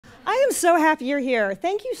I am so happy you're here.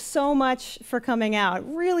 Thank you so much for coming out.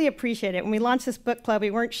 Really appreciate it. When we launched this book club,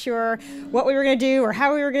 we weren't sure what we were going to do or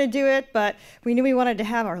how we were going to do it, but we knew we wanted to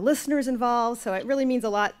have our listeners involved, so it really means a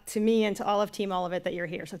lot to me and to all of Team All of It that you're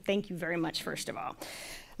here. So thank you very much, first of all.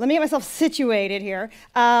 Let me get myself situated here.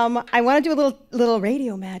 I want to do a little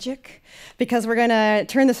radio magic because we're going to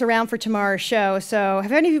turn this around for tomorrow's show. So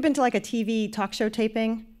have any of you been to like a TV talk show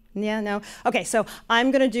taping? Yeah, no? Okay, so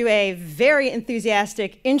I'm going to do a very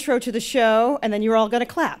enthusiastic intro to the show, and then you're all going to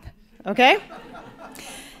clap, okay?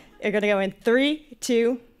 You're going to go in 3,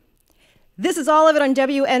 2. This is All of It on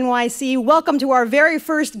WNYC. Welcome to our very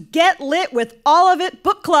first Get Lit with All of It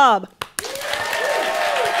book club.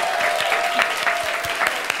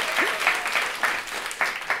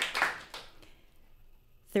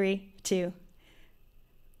 Three, two.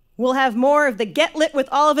 We'll have more of the Get Lit with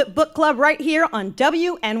All of It book club right here on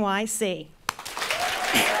WNYC.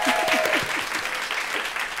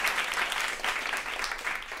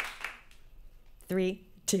 Three,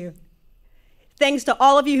 two. Thanks to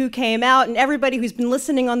all of you who came out and everybody who's been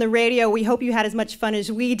listening on the radio. We hope you had as much fun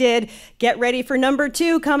as we did. Get ready for number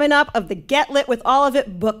 2 coming up of the Get Lit with All of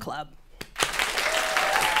It book club.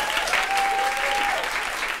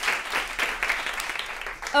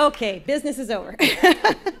 Okay, business is over.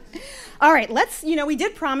 All right, we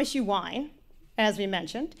did promise you wine, as we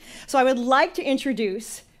mentioned. So I would like to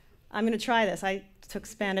introduce, I'm going to try this. I took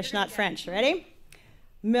Spanish, not French. Ready?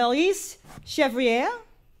 Maurice Chevrier.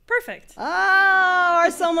 Perfect. Oh,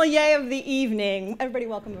 our sommelier of the evening. Everybody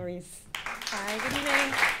welcome Maurice. Hi, good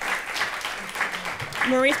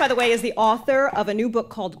evening. Maurice, by the way, is the author of a new book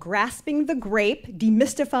called Grasping the Grape,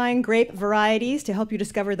 Demystifying Grape Varieties to help you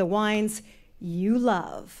discover the wines you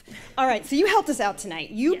love. All right, so you helped us out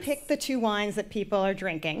tonight. You picked the 2 wines that people are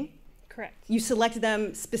drinking. Correct. You selected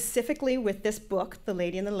them specifically with this book, The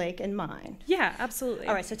Lady in the Lake, in mind. Yeah, absolutely.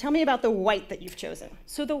 All right, so tell me about the white that you've chosen.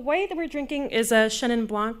 So the white that we're drinking is a Chenin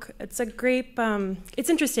Blanc. It's a grape,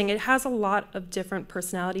 it's interesting. It has a lot of different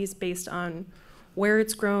personalities based on where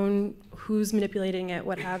it's grown, who's manipulating it,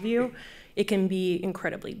 what have you. It can be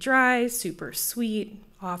incredibly dry, super sweet,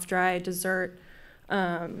 off-dry, dessert,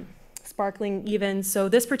 sparkling even. So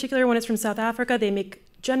this particular one is from South Africa. They make,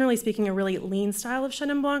 generally speaking, a really lean style of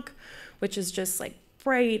Chenin Blanc, which is just like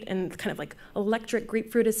bright and kind of like electric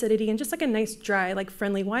grapefruit acidity and just like a nice dry, like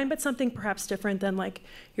friendly wine, but something perhaps different than like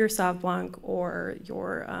your Sauv Blanc or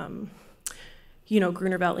your,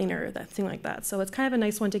 Gruner Veltliner, that thing like that. So it's kind of a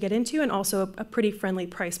nice one to get into and also a pretty friendly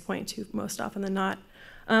price point too, most often than not.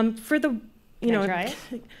 For the, Can I try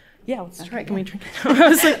it? Yeah, let's try it. Can we drink it? I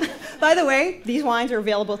was like, by the way, these wines are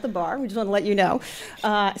available at the bar. We just want to let you know.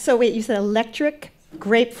 So wait, you said electric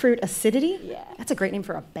grapefruit acidity? Yeah. That's a great name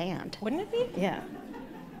for a band. Wouldn't it be? Yeah.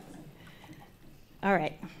 All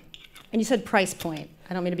right. And you said price point.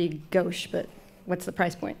 I don't mean to be gauche, but what's the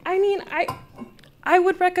price point? I mean, I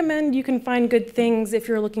would recommend you can find good things if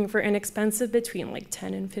you're looking for inexpensive. Between like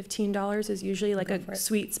 $10 and $15 is usually like a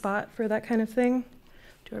sweet spot for that kind of thing.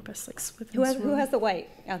 Do our best, like who has the white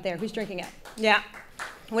out there? Who's drinking it? Yeah.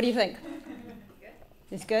 What do you think?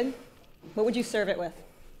 It's good? What would you serve it with?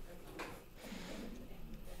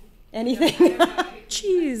 Anything?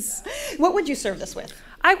 Cheese. What would you serve this with?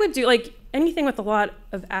 I would do like anything with a lot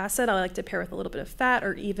of acid. I like to pair with a little bit of fat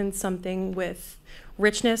or even something with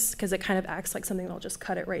richness because it kind of acts like something that'll just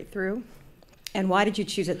cut it right through. And why did you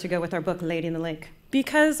choose it to go with our book, Lady in the Lake?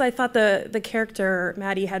 Because I thought the character,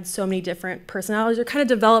 Maddie, had so many different personalities. It kind of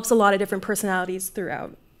develops a lot of different personalities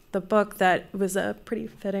throughout the book that was a pretty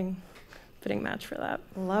fitting match for that.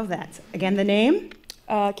 Love that. Again, the name?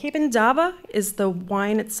 Cape and Dava is the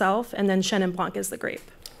wine itself, and then Chenin Blanc is the grape.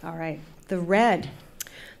 All right. The red.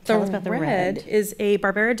 Tell us about the red. Is a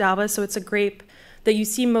Barbera d'Alba, so it's a grape that you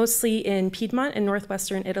see mostly in Piedmont and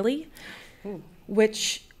northwestern Italy,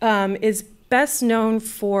 which is best known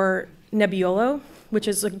for Nebbiolo, which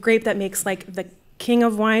is a grape that makes like the king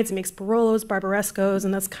of wines. It makes Barolos, Barbarescos,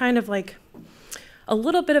 and that's kind of like a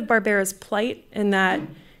little bit of Barbera's plight in that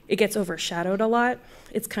it gets overshadowed a lot.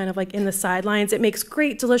 It's kind of like in the sidelines. It makes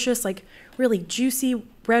great, delicious, like really juicy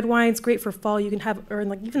red wines, great for fall. You can have, or in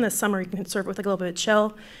like even the summer, you can serve it with like a little bit of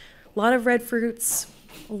chill. A lot of red fruits,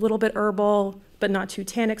 a little bit herbal, but not too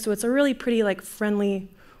tannic. So it's a really pretty, like friendly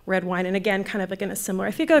red wine. And again, kind of like in a similar,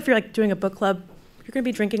 I figure if you're like doing a book club, you're going to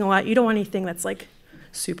be drinking a lot. You don't want anything that's like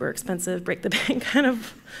super expensive, break the bank kind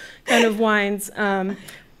of wines.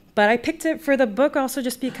 But I picked it for the book also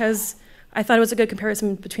just because I thought it was a good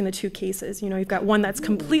comparison between the two cases. You know, you've got one that's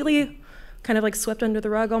completely kind of like swept under the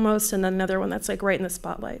rug almost, and then another one that's like right in the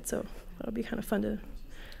spotlight. So it'll be kind of fun to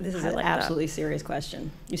This is an absolutely serious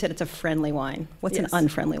question. You said it's a friendly wine. What's an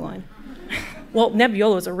unfriendly wine? Well,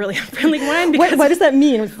 Nebbiolo is a really unfriendly wine. What does that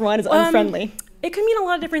mean if wine is unfriendly? It can mean a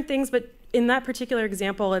lot of different things, but in that particular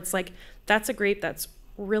example, it's like, that's a grape that's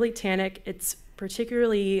really tannic. It's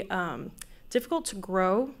particularly difficult to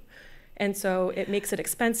grow, and so it makes it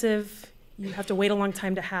expensive. You have to wait a long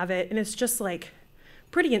time to have it, and it's just like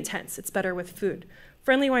pretty intense. It's better with food.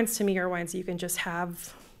 Friendly wines to me are wines that you can just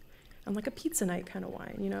have on like a pizza night kind of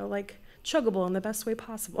wine, you know, like chuggable in the best way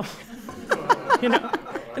possible. You know,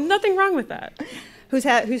 and nothing wrong with that.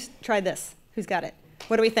 Who's tried this? Who's got it?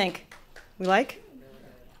 What do we think? We like?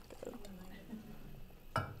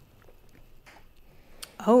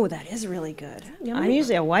 Oh, that is really good. Yeah, I'm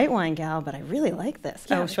usually a white wine gal, but I really like this.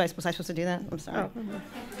 Yeah. Oh, was I supposed to do that? I'm sorry. Oh.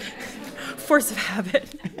 Force of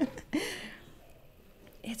habit.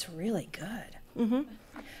 It's really good. Mm-hmm.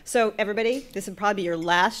 So everybody, this would probably be your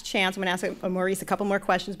last chance. I'm going to ask Maurice a couple more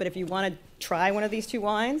questions, but if you want to try one of these two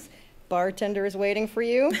wines, bartender is waiting for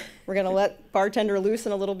you. We're going to let bartender loose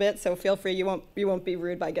in a little bit, so feel free. You won't be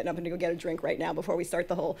rude by getting up and to go get a drink right now before we start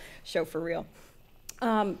the whole show for real.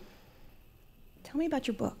 Tell me about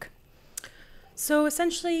your book. So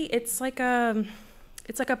essentially, it's like a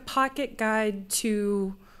pocket guide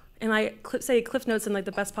to, and I say Cliff Notes in like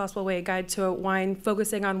the best possible way, a guide to a wine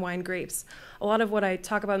focusing on wine grapes. A lot of what I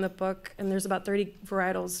talk about in the book, and there's about 30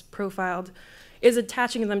 varietals profiled, is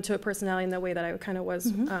attaching them to a personality in the way that I kind of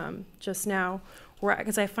was just now,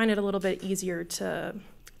 because I find it a little bit easier to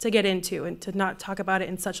get into and to not talk about it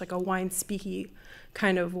in such like a wine speaky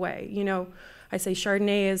kind of way. You know, I say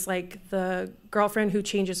Chardonnay is like the girlfriend who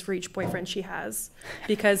changes for each boyfriend she has,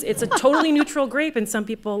 because it's a totally neutral grape, and some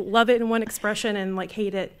people love it in one expression and like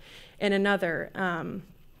hate it in another.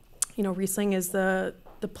 You know, Riesling is the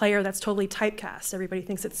player that's totally typecast. Everybody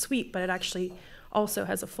thinks it's sweet, but it actually also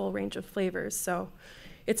has a full range of flavors. So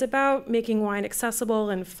it's about making wine accessible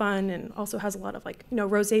and fun, and also has a lot of like, you know,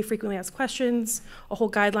 rosé frequently asked questions, a whole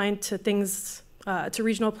guideline to things, to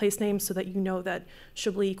regional place names, so that you know that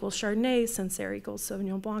Chablis equals Chardonnay, Sancerre equals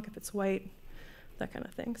Sauvignon Blanc if it's white, that kind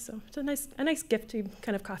of thing. So it's a nice gifty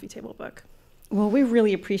kind of coffee table book. Well, we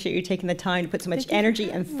really appreciate you taking the time to put so much energy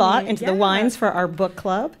and thought into the wines for our book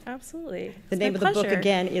club. Absolutely. The name of the book,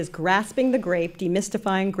 again, is Grasping the Grape,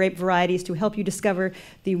 Demystifying Grape Varieties to Help You Discover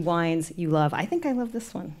the Wines You Love. I think I love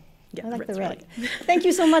this one. Yeah, I like the red. Right. Thank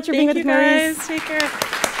you so much for being with us, Maurice. Thank you, guys. Take care.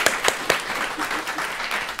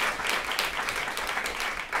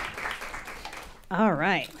 All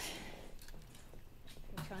right.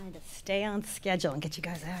 I'm trying to stay on schedule and get you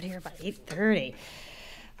guys out here by 8:30.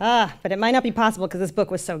 But it might not be possible because this book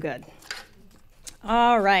was so good.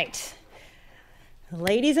 All right.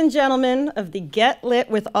 Ladies and gentlemen of the Get Lit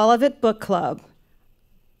with All of It book club,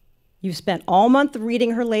 you've spent all month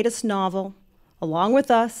reading her latest novel, along with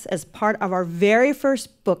us as part of our very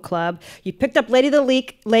first book club. You picked up Lady of the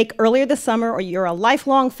Lake earlier this summer, or you're a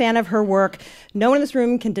lifelong fan of her work. No one in this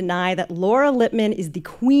room can deny that Laura Lippman is the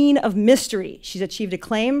queen of mystery. She's achieved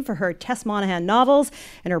acclaim for her Tess Monahan novels,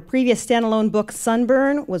 and her previous standalone book,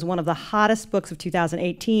 Sunburn, was one of the hottest books of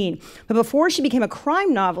 2018. But before she became a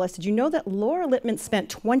crime novelist, did you know that Laura Lippman spent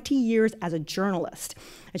 20 years as a journalist?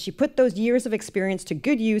 And she put those years of experience to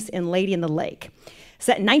good use in Lady in the Lake.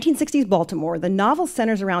 Set in 1960s Baltimore, the novel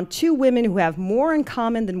centers around two women who have more in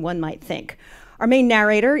common than one might think. Our main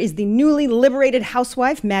narrator is the newly liberated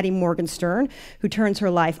housewife, Maddie Morgenstern, who turns her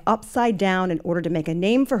life upside down in order to make a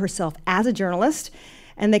name for herself as a journalist.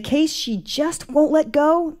 And the case she just won't let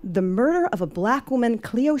go, the murder of a black woman,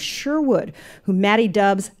 Cleo Sherwood, who Maddie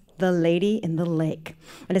dubs the Lady in the Lake.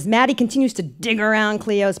 And as Maddie continues to dig around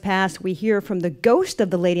Cleo's past, we hear from the ghost of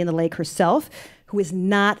the Lady in the Lake herself, who is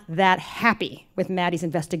not that happy with Maddie's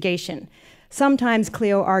investigation. Sometimes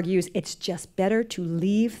Cleo argues it's just better to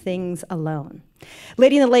leave things alone.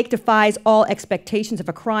 Lady in the Lake defies all expectations of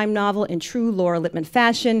a crime novel in true Laura Lippman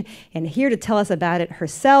fashion, and here to tell us about it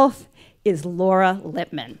herself is Laura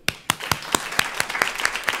Lippman.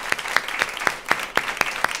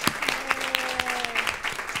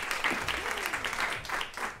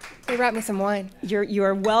 They brought me some wine. You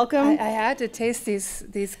are welcome. I had to taste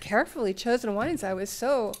these carefully chosen wines. I was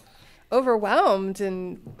so overwhelmed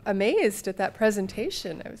and amazed at that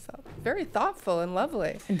presentation. It was very thoughtful and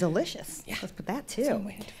lovely. And delicious. Yeah. Let's put that too. So I'm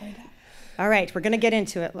waiting to find out. All right, we're going to get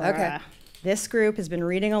into it, Laura. Okay. This group has been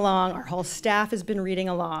reading along. Our whole staff has been reading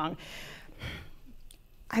along.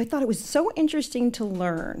 I thought it was so interesting to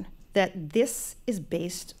learn that this is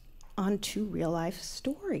based on two real-life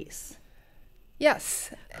stories. Yes.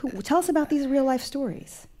 Tell us about these real-life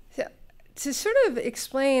stories. To sort of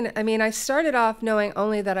explain, I mean, I started off knowing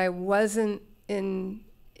only that I wasn't in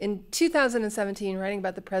 2017 writing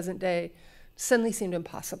about the present day suddenly seemed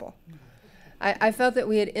impossible. I felt that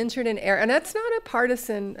we had entered an era, and that's not a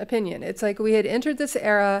partisan opinion. It's like we had entered this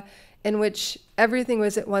era in which everything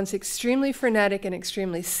was at once extremely frenetic and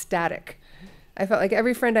extremely static. I felt like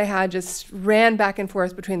every friend I had just ran back and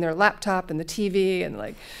forth between their laptop and the TV and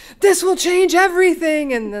like, this will change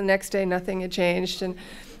everything. And the next day, nothing had changed.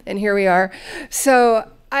 And here we are. So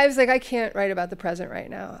I was like, I can't write about the present right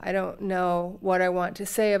now. I don't know what I want to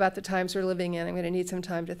say about the times we're living in. I'm going to need some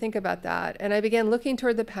time to think about that. And I began looking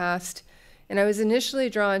toward the past. And I was initially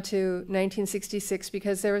drawn to 1966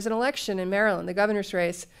 because there was an election in Maryland, the governor's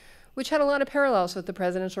race, which had a lot of parallels with the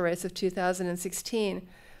presidential race of 2016.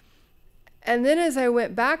 And then as I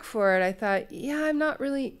went back for it, I thought, yeah, I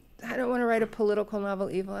don't want to write a political novel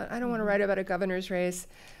even. I don't want to write about a governor's race.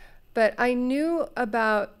 But I knew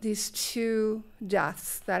about these two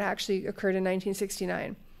deaths that actually occurred in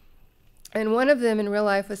 1969. And one of them in real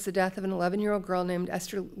life was the death of an 11-year-old girl named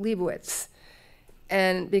Esther Leibowitz.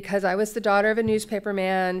 And because I was the daughter of a newspaper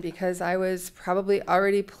man, because I was probably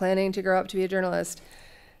already planning to grow up to be a journalist,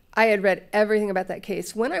 I had read everything about that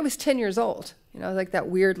case when I was 10 years old. You know, like that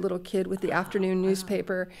weird little kid with the afternoon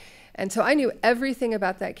newspaper. And so I knew everything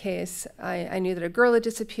about that case. I knew that a girl had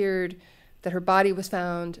disappeared, that her body was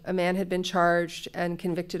found, a man had been charged and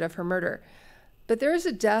convicted of her murder. But there was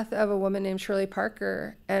a death of a woman named Shirley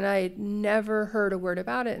Parker, and I had never heard a word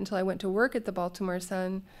about it until I went to work at the Baltimore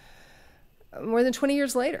Sun more than 20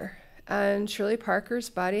 years later. And Shirley Parker's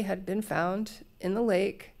body had been found in the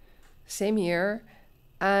lake, same year,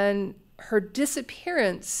 and her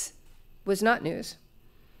disappearance was not news.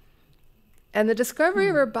 And the discovery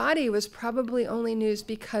of her body was probably only news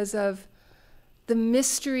because of the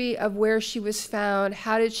mystery of where she was found,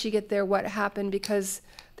 how did she get there, what happened, because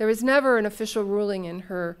there was never an official ruling in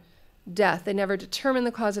her death. They never determined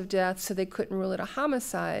the cause of death, so they couldn't rule it a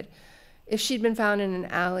homicide. If she'd been found in an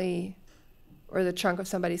alley or the trunk of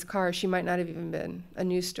somebody's car, she might not have even been a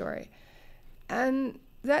news story. And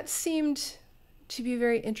that seemed to be a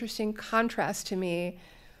very interesting contrast to me.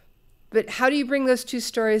 But how do you bring those two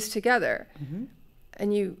stories together? Mm-hmm.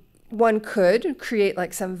 And one could create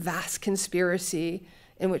like some vast conspiracy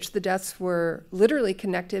in which the deaths were literally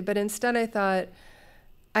connected, but instead I thought,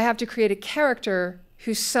 I have to create a character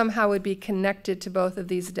who somehow would be connected to both of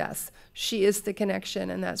these deaths. She is the connection,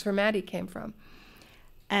 and that's where Maddie came from.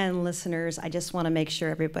 And listeners, I just want to make sure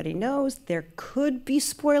everybody knows there could be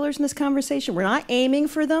spoilers in this conversation. We're not aiming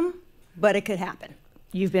for them, but it could happen.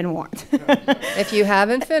 You've been warned. If you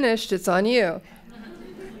haven't finished, it's on you.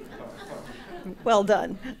 Well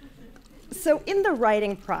done. So in the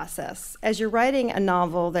writing process, as you're writing a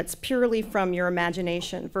novel that's purely from your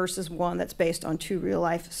imagination versus one that's based on two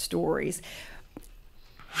real-life stories,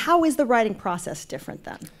 how is the writing process different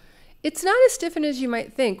then? It's not as different as you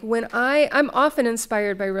might think. When I'm often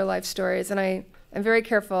inspired by real-life stories, and I'm very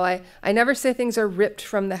careful. I never say things are ripped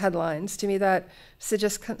from the headlines. To me, that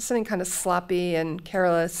suggests something kind of sloppy and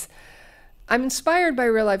careless. I'm inspired by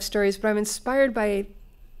real-life stories, but I'm inspired by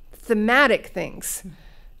thematic things.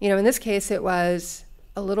 You know, in this case, it was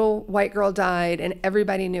a little white girl died, and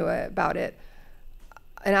everybody knew about it.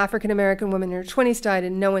 An African-American woman in her 20s died,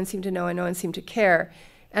 and no one seemed to know, and no one seemed to care.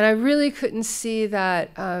 And I really couldn't see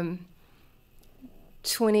that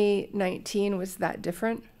 2019 was that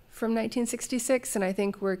different from 1966, and I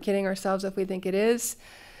think we're kidding ourselves if we think it is.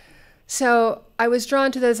 So I was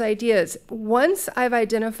drawn to those ideas. Once I've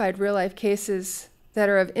identified real-life cases that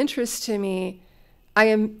are of interest to me,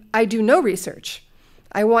 I do no research.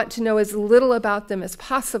 I want to know as little about them as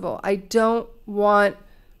possible. I don't want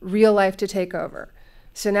real life to take over.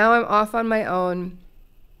 So now I'm off on my own,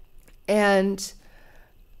 and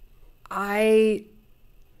I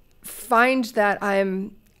find that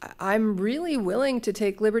I'm really willing to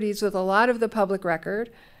take liberties with a lot of the public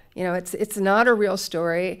record. You know, it's not a real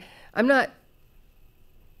story. And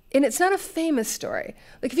it's not a famous story.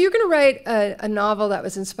 Like if you're going to write a novel that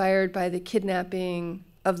was inspired by the kidnapping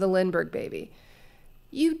of the Lindbergh baby,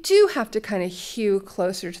 you do have to kind of hew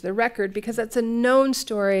closer to the record because that's a known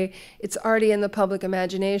story. It's already in the public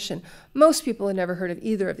imagination. Most people had never heard of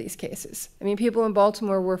either of these cases. I mean, people in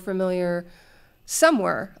Baltimore were familiar. Some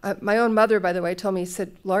were. My own mother, by the way, told me,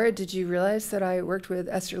 said, Laura, did you realize that I worked with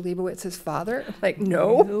Esther Leibowitz's father? I'm like,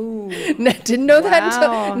 no. Didn't know that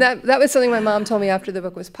until, that was something my mom told me after the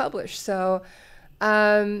book was published. So,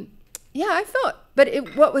 yeah, I felt, but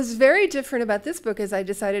what was very different about this book is I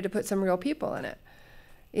decided to put some real people in it.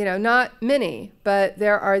 You know, not many, but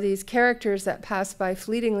there are these characters that pass by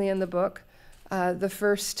fleetingly in the book. The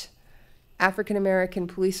first African-American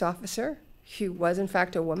police officer, who was in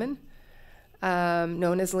fact a woman,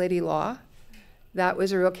 known as Lady Law. That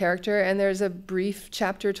was a real character. And there's a brief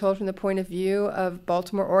chapter told from the point of view of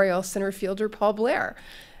Baltimore Orioles center fielder Paul Blair.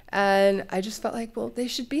 And I just felt like, well, they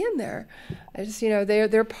should be in there. I just,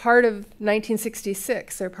 they're part of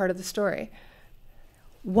 1966. They're part of the story.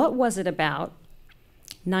 What was it about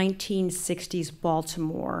 1960s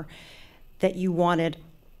Baltimore that you wanted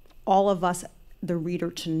all of us, the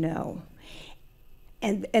reader, to know?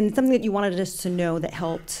 And something that you wanted us to know that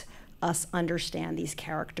helped us understand these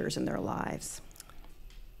characters and their lives?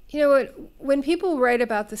 You know what, when people write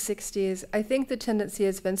about the 60s, I think the tendency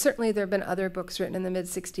has been, certainly there have been other books written in the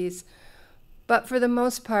mid-60s, but for the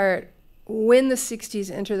most part, when the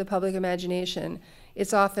 60s enter the public imagination,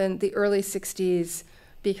 it's often the early 60s,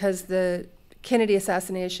 because the Kennedy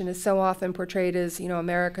assassination is so often portrayed as,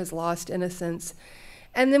 America's lost innocence.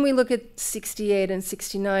 And then we look at 68 and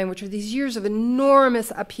 69, which are these years of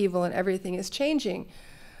enormous upheaval and everything is changing.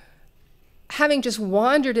 Having just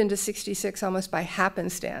wandered into 66 almost by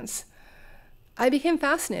happenstance, I became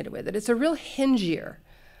fascinated with it. It's a real hinge year.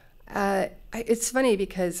 It's funny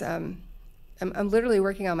because I'm literally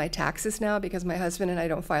working on my taxes now because my husband and I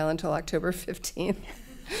don't file until October 15th.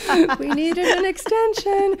 We needed an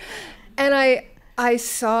extension. And I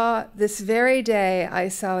saw this very day, I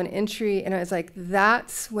saw an entry and I was like,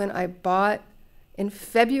 that's when I bought, in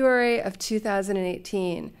February of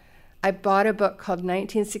 2018, I bought a book called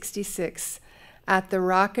 1966 at the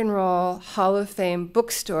Rock and Roll Hall of Fame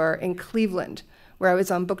bookstore in Cleveland, where I was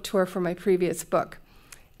on book tour for my previous book.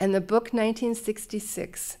 And the book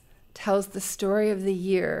 1966 tells the story of the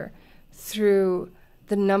year through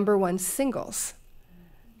the #1 singles.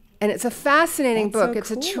 And it's a fascinating book.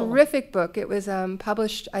 It's a terrific book. It was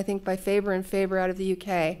published, I think, by Faber and Faber out of the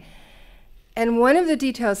UK. And one of the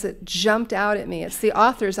details that jumped out at me, it's the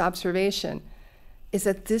author's observation, is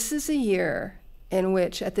that this is a year in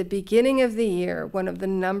which, at the beginning of the year, one of the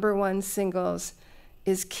 #1 singles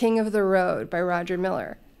is King of the Road by Roger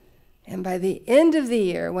Miller. And by the end of the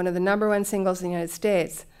year, one of the #1 singles in the United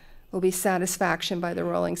States will be Satisfaction by the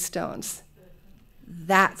Rolling Stones.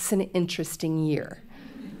 That's an interesting year.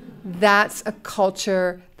 That's a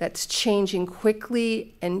culture that's changing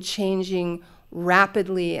quickly and changing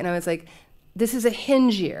rapidly. And I was like, this is a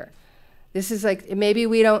hinge year. This is like, maybe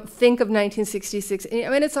we don't think of 1966. I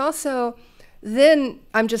mean, it's also, then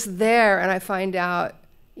I'm just there and I find out,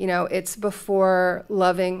 it's before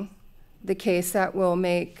Loving, the case that will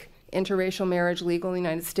make interracial marriage legal in the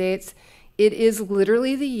United States. It is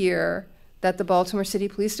literally the year that the Baltimore City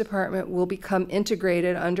Police Department will become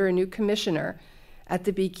integrated under a new commissioner. At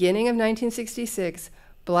the beginning of 1966,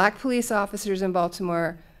 black police officers in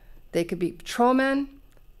Baltimore, they could be patrolmen,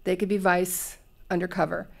 they could be vice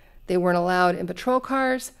undercover. They weren't allowed in patrol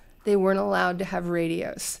cars, they weren't allowed to have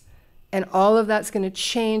radios. And all of that's going to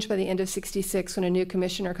change by the end of 66 when a new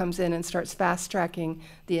commissioner comes in and starts fast-tracking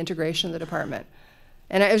the integration of the department.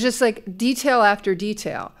 And it was just like detail after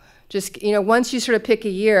detail. Just, once you sort of pick a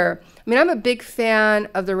year. I mean, I'm a big fan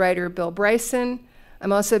of the writer Bill Bryson.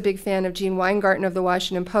 I'm also a big fan of Gene Weingarten of the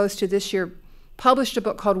Washington Post, who this year published a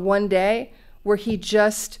book called One Day, where he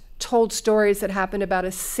just told stories that happened about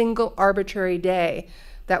a single arbitrary day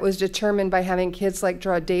that was determined by having kids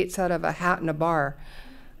draw dates out of a hat in a bar.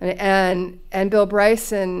 And Bill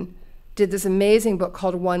Bryson did this amazing book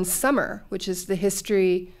called One Summer, which is the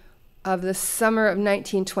history of the summer of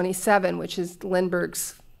 1927, which is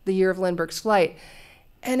the year of Lindbergh's flight.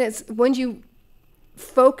 And it's when you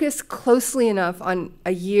focus closely enough on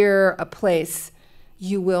a year, a place,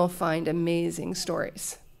 you will find amazing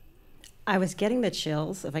stories. I was getting the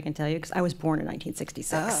chills, if I can tell you, because I was born in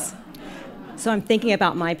 1966. So I'm thinking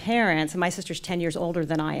about my parents, and my sister's 10 years older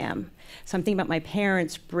than I am. So I'm thinking about my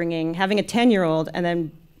parents having a 10-year-old and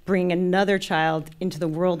then bringing another child into the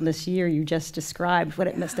world in this year you just described, what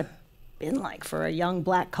it must have been like for a young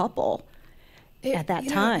black couple at that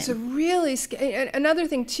time. It's a really another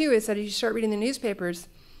thing too is that as you start reading the newspapers,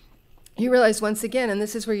 you realize once again, and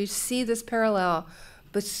this is where you see this parallel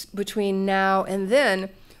between now and then,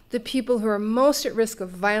 the people who are most at risk of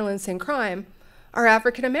violence and crime are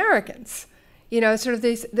African Americans. Sort of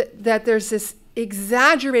that there's this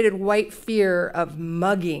exaggerated white fear of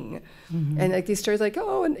mugging, and these stories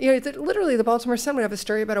literally the Baltimore Sun would have a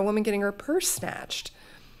story about a woman getting her purse snatched,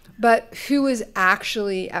 but who is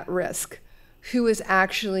actually at risk? Who is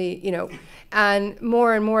actually, and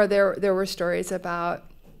more there were stories about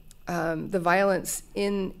the violence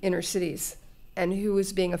in inner cities and who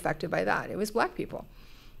was being affected by that. It was black people.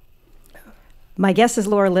 My guest is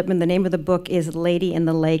Laura Lippman. The name of the book is Lady in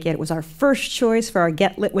the Lake. It was our first choice for our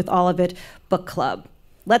Get Lit with All of It book club.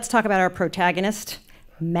 Let's talk about our protagonist,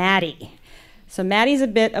 Maddie. So Maddie's a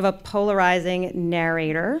bit of a polarizing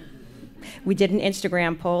narrator. We did an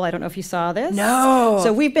Instagram poll. I don't know if you saw this. No.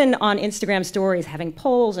 So we've been on Instagram stories having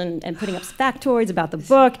polls and putting up factoids about the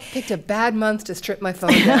book. Picked a bad month to strip my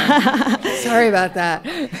phone down. Sorry about that.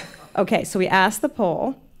 Okay, so we asked the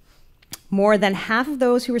poll. More than half of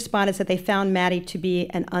those who responded said they found Maddie to be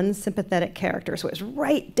an unsympathetic character. So it was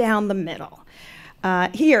right down the middle.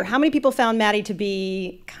 Here, how many people found Maddie to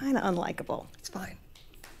be kind of unlikable? It's fine.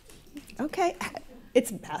 Okay,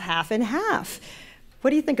 it's about half and half.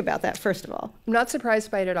 What do you think about that, first of all? I'm not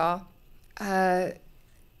surprised by it at all. I've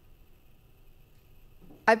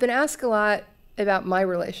been asked a lot about my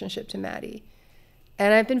relationship to Maddie.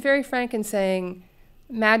 And I've been very frank in saying,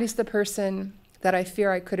 Maddie's the person that I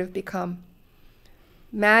fear I could have become.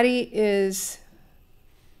 Maddie is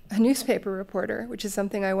a newspaper reporter, which is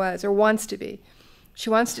something I was, or wants to be. She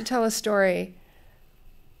wants to tell a story,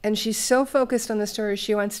 and she's so focused on the story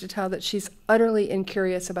she wants to tell that she's utterly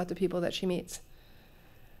incurious about the people that she meets.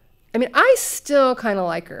 I mean, I still kind of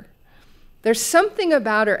like her. There's something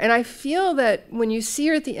about her, and I feel that when you see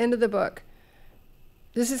her at the end of the book,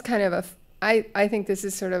 this is kind of I think this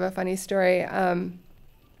is sort of a funny story.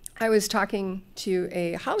 I was talking to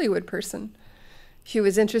a Hollywood person who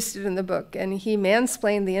was interested in the book, and he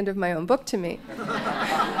mansplained the end of my own book to me.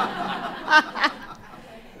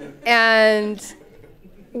 And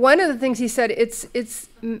one of the things he said, it's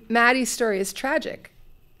Maddie's story is tragic.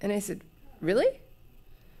 And I said, really?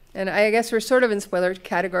 And I guess we're sort of in spoiler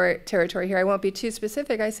territory here. I won't be too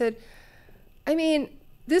specific. I said, I mean,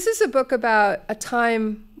 this is a book about a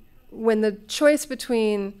time when the choice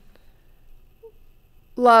between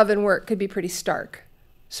love and work could be pretty stark.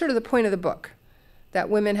 Sort of the point of the book, that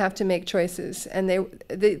women have to make choices, and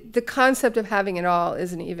the concept of having it all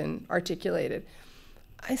isn't even articulated.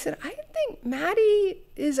 I said, I think Maddie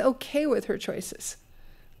is okay with her choices.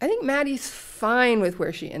 I think Maddie's fine with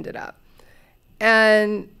where she ended up.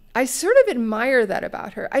 And I sort of admire that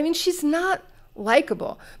about her. I mean, she's not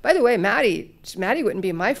likable. By the way, Maddie wouldn't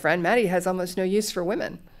be my friend. Maddie has almost no use for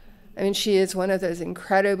women. I mean, she is one of those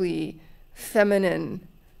incredibly feminine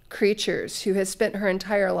creatures who has spent her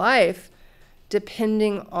entire life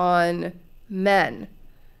depending on men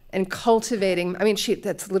and cultivating. I mean,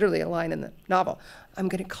 that's literally a line in the novel. I'm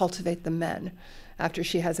going to cultivate the men. After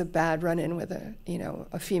she has a bad run-in with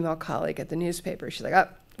a female colleague at the newspaper, she's like, oh,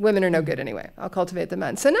 women are no good anyway. I'll cultivate the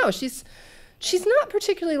men. So no, she's not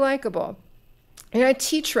particularly likable. And I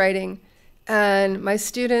teach writing, and my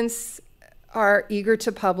students are eager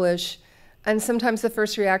to publish, and sometimes the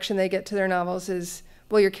first reaction they get to their novels is,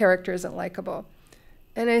 well, your character isn't likable.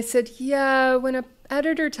 And I said, yeah, when an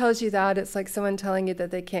editor tells you that, it's like someone telling you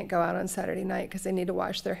that they can't go out on Saturday night because they need to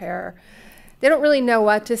wash their hair. They don't really know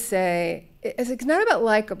what to say. It's not about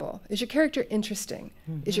likable. Is your character interesting?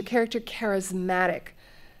 Mm-hmm. Is your character charismatic?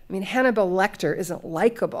 I mean, Hannibal Lecter isn't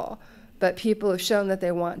likable, but people have shown that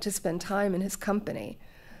they want to spend time in his company.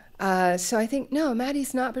 So I think, no,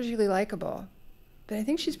 Maddie's not particularly likable, but I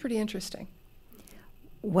think she's pretty interesting.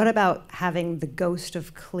 What about having the ghost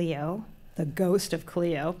of Cleo,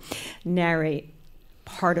 narrate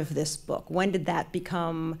part of this book? When did that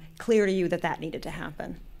become clear to you that needed to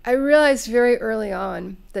happen? I realized very early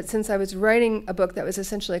on that since I was writing a book that was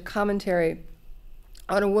essentially a commentary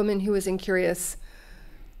on a woman who was incurious,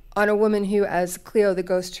 on a woman who, as Cleo the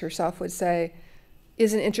ghost herself would say,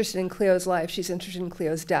 isn't interested in Cleo's life, she's interested in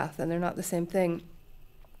Cleo's death, and they're not the same thing,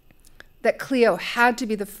 that Cleo had to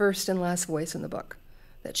be the first and last voice in the book,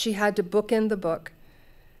 that she had to bookend the book,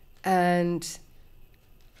 and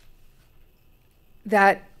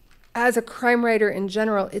that as a crime writer in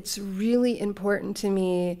general, it's really important to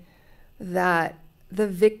me that the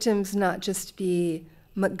victims not just be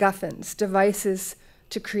MacGuffins, devices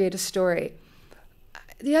to create a story.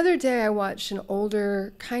 The other day I watched an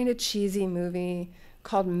older, kind of cheesy movie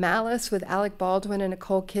called Malice with Alec Baldwin and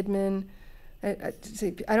Nicole Kidman.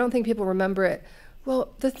 I don't think people remember it.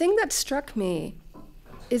 Well, the thing that struck me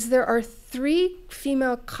is there are 3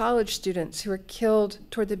 female college students who are killed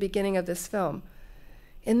toward the beginning of this film.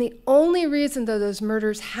 And the only reason that those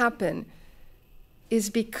murders happen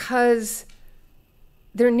is because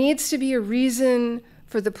there needs to be a reason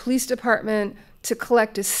for the police department to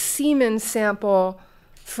collect a semen sample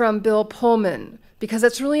from Bill Pullman, because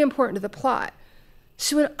that's really important to the plot.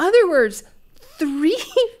 So in other words, 3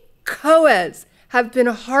 co-eds have been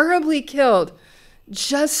horribly killed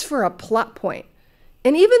just for a plot point.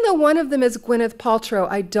 And even though one of them is Gwyneth Paltrow,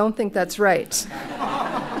 I don't think that's right.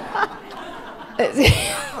 But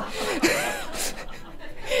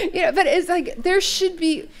it's like there should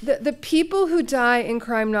be, the people who die in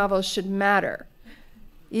crime novels should matter.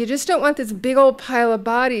 You just don't want this big old pile of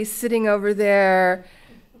bodies sitting over there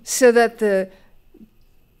so that the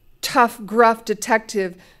tough, gruff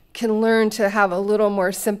detective can learn to have a little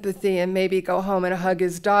more sympathy and maybe go home and hug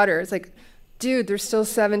his daughter. It's like, dude, there's still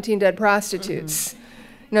 17 dead prostitutes.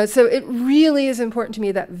 So it really is important to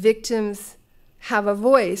me that victims have a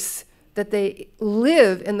voice, that they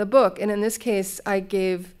live in the book. And in this case, I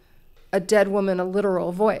gave a dead woman a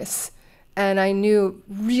literal voice. And I knew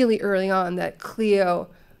really early on that Cleo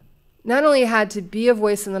not only had to be a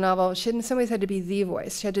voice in the novel, she in some ways had to be the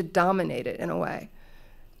voice. She had to dominate it in a way.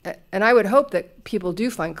 And I would hope that people do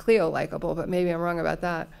find Cleo likable, but maybe I'm wrong about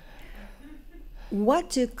that. What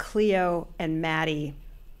do Cleo and Maddie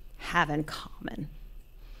have in common?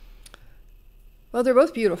 Well, they're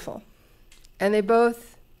both beautiful, and they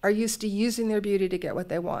both are used to using their beauty to get what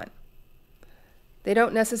they want. They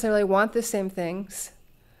don't necessarily want the same things,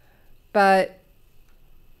 but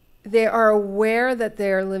they are aware that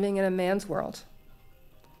they are living in a man's world,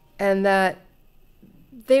 and that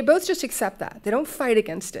they both just accept that. They don't fight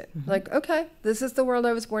against it. Like, okay, this is the world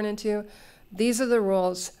I was born into. These are the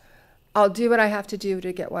rules. I'll do what I have to do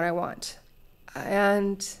to get what I want.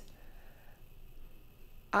 And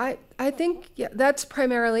I think that's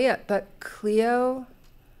primarily it. But Cleo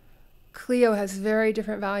has very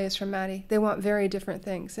different values from Maddie. They want very different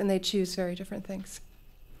things, and they choose very different things.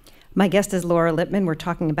 My guest is Laura Lippman. We're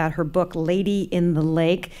talking about her book, Lady in the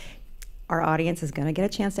Lake. Our audience is going to get a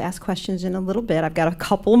chance to ask questions in a little bit. I've got a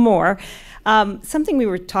couple more. Something we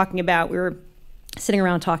were talking about, we were sitting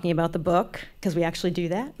around talking about the book, because we actually do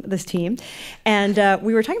that, this team. And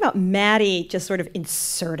we were talking about Maddie just sort of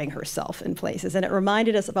inserting herself in places. And it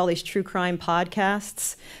reminded us of all these true crime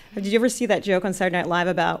podcasts. Did you ever see that joke on Saturday Night Live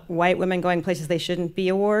about white women going places they shouldn't be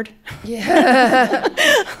award? Yeah.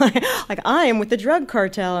 like I am with the drug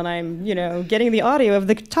cartel and I'm, getting the audio of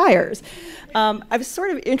the tires. I was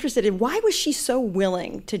sort of interested in why was she so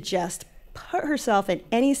willing to just put herself in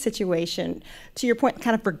any situation, to your point,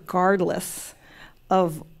 kind of regardless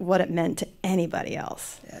of what it meant to anybody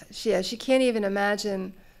else. She can't even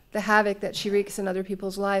imagine the havoc that she wreaks in other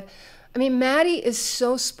people's lives. I mean, Maddie is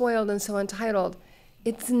so spoiled and so entitled.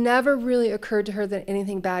 It's never really occurred to her that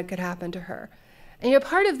anything bad could happen to her. And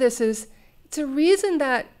part of this is, it's a reason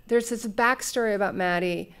that there's this backstory about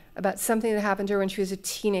Maddie, about something that happened to her when she was a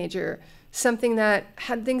teenager, something that,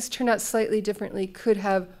 had things turned out slightly differently, could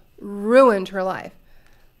have ruined her life.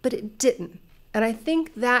 But it didn't. And I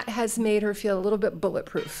think that has made her feel a little bit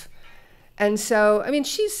bulletproof. And so,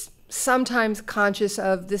 she's sometimes conscious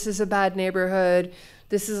of, this is a bad neighborhood,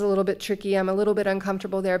 this is a little bit tricky, I'm a little bit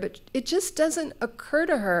uncomfortable there, but it just doesn't occur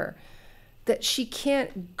to her that she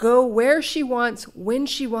can't go where she wants, when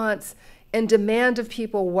she wants, and demand of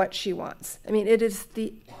people what she wants. It is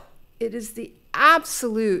the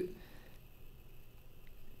absolute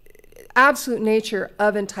nature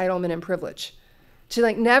of entitlement and privilege. To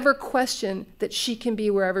never question that she can be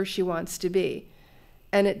wherever she wants to be,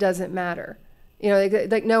 and it doesn't matter.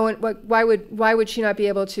 No one. Why would she not be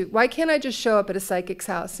able to? Why can't I just show up at a psychic's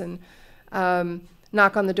house and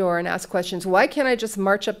knock on the door and ask questions? Why can't I just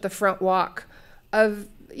march up the front walk of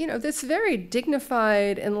this very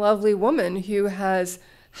dignified and lovely woman who has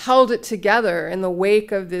held it together in the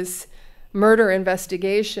wake of this murder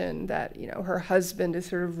investigation that her husband is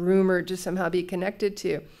sort of rumored to somehow be connected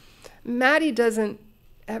to? Maddie doesn't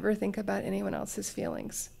ever think about anyone else's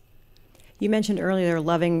feelings. You mentioned earlier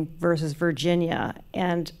Loving versus Virginia,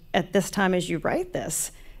 and at this time as you write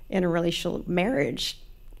this, interracial marriage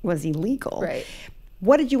was illegal. Right.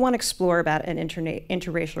 What did you want to explore about an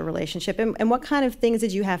interracial relationship, and what kind of things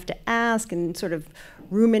did you have to ask and sort of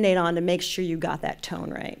ruminate on to make sure you got that tone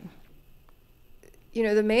right?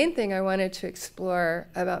 The main thing I wanted to explore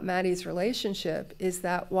about Maddie's relationship is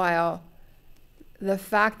that while the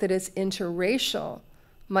fact that it's interracial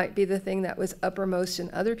might be the thing that was uppermost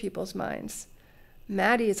in other people's minds,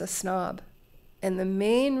 Maddie is a snob. And the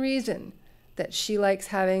main reason that she likes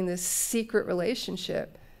having this secret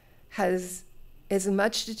relationship has as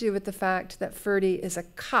much to do with the fact that Ferdy is a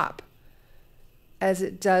cop as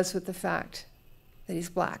it does with the fact that he's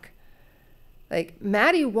black.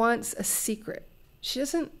 Maddie wants a secret.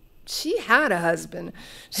 She had a husband.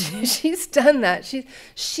 She's done that.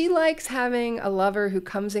 She likes having a lover who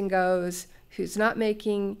comes and goes, who's not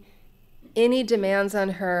making any demands on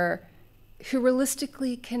her, who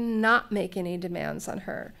realistically cannot make any demands on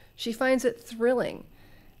her. She finds it thrilling.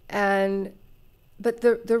 But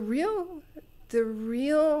the real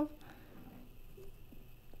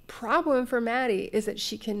problem for Maddie is that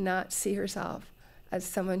she cannot see herself as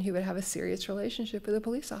someone who would have a serious relationship with a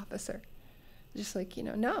police officer. Just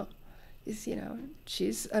no.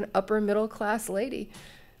 She's an upper middle class lady.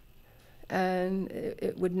 And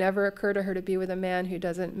it would never occur to her to be with a man who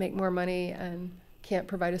doesn't make more money and can't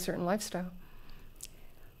provide a certain lifestyle.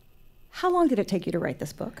 How long did it take you to write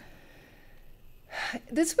this book?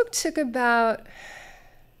 This book took about,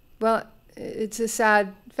 well, it's a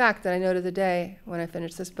sad fact that I know to the day when I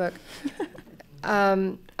finished this book.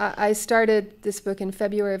 I started this book in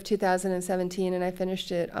February of 2017, and I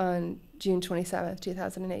finished it on June 27th,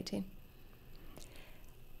 2018.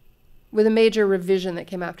 With a major revision that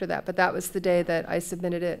came after that, but that was the day that I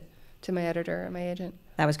submitted it to my editor and my agent.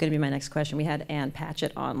 That was going to be my next question. We had Ann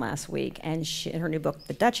Patchett on last week, and in her new book,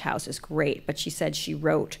 The Dutch House, is great, but she said she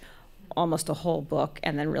wrote almost a whole book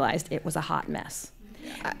and then realized it was a hot mess.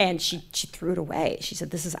 And she threw it away. She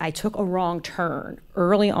said, I took a wrong turn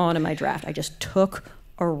early on in my draft. I just took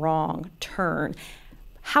a wrong turn.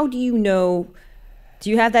 How do you know, do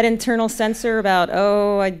you have that internal censor about,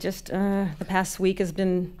 the past week has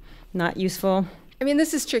been not useful? I mean,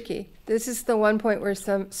 this is tricky. This is the one point where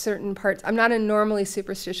some certain parts, I'm not a normally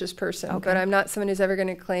superstitious person, but I'm not someone who's ever going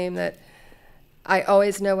to claim that I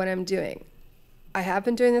always know what I'm doing. I have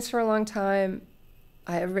been doing this for a long time.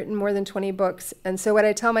 I have written more than 20 books. And so what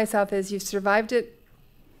I tell myself is, you've survived it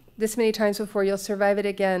this many times before, you'll survive it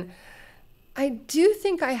again. I do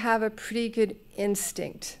think I have a pretty good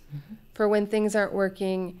instinct for when things aren't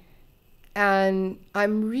working. And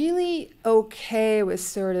I'm really okay with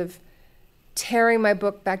sort of tearing my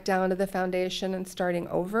book back down to the foundation and starting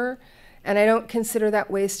over. And I don't consider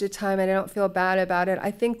that wasted time, and I don't feel bad about it.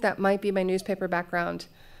 I think that might be my newspaper background.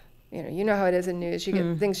 You know how it is in news. You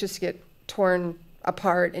get things just get torn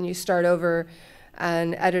apart and you start over,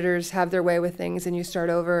 and editors have their way with things and you start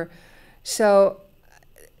over. So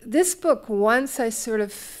this book, once I sort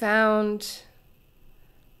of found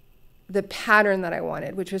the pattern that I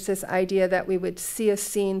wanted, which was this idea that we would see a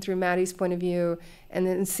scene through Maddie's point of view and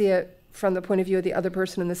then see it from the point of view of the other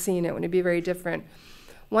person in the scene, it would be very different.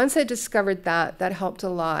 Once I discovered that, that helped a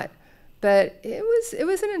lot. But it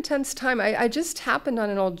was an intense time. I just happened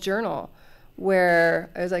on an old journal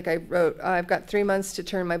where I was like, I wrote, I've got 3 months to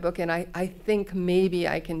turn my book in. I think maybe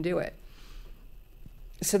I can do it.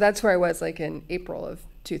 So that's where I was, like in April of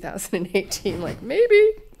 2018, like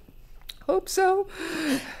maybe, hope so.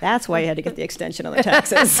 That's why you had to get the extension on the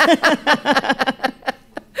taxes.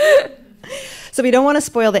 So we don't want to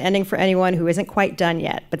spoil the ending for anyone who isn't quite done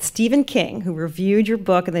yet, but Stephen King, who reviewed your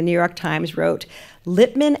book in the New York Times, wrote,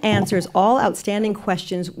 Lippman answers all outstanding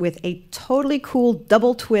questions with a totally cool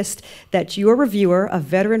double twist that your reviewer, a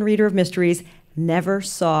veteran reader of mysteries, never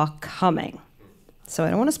saw coming. So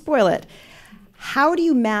I don't want to spoil it. How do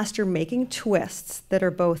you master making twists that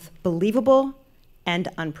are both believable and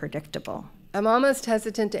unpredictable? I'm almost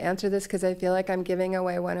hesitant to answer this because I feel like I'm giving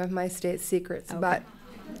away one of my state secrets, but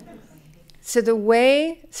so the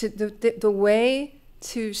way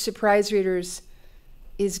to surprise readers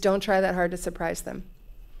is don't try that hard to surprise them.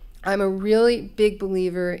 I'm a really big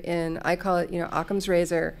believer in, I call it, Occam's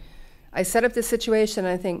razor. I set up this situation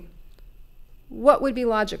and I think, what would be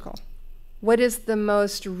logical? What is the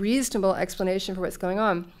most reasonable explanation for what's going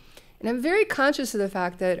on? And I'm very conscious of the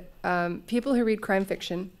fact that people who read crime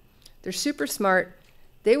fiction, they're super smart.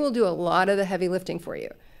 They will do a lot of the heavy lifting for you,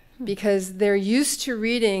 because they're used to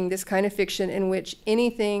reading this kind of fiction in which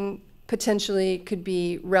anything potentially could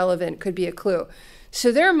be relevant, could be a clue.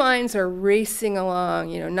 So their minds are racing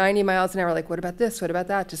along, 90 miles an hour, like, what about this? What about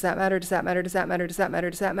that? Does that matter? Does that matter? Does that matter? Does that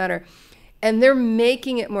matter? Does that matter? And they're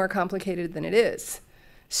making it more complicated than it is.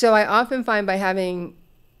 So I often find by having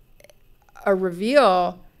a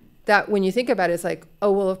reveal that when you think about it, it's like,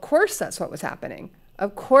 oh, well, of course that's what was happening.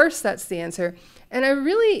 Of course that's the answer. And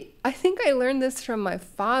I think I learned this from my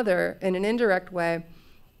father in an indirect way.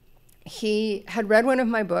 He had read one of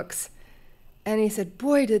my books, and he said,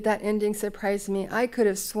 boy, did that ending surprise me. I could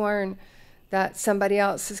have sworn that somebody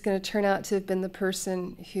else is going to turn out to have been the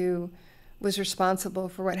person who was responsible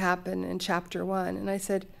for what happened in chapter 1. And I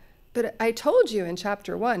said, but I told you in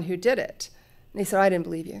chapter 1 who did it. And he said, I didn't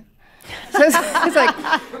believe you. So it's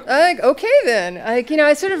like, okay then.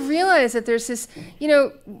 I sort of realized that there's this,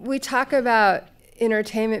 we talk about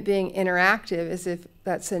entertainment being interactive as if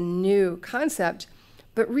that's a new concept,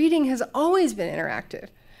 but reading has always been interactive.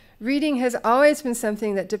 Reading has always been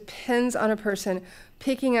something that depends on a person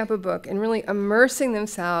picking up a book and really immersing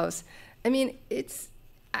themselves. I mean, it's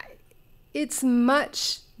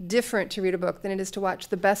much different to read a book than it is to watch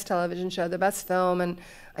the best television show, the best film. And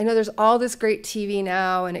I know there's all this great TV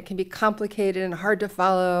now, and it can be complicated and hard to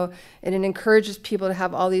follow, and it encourages people to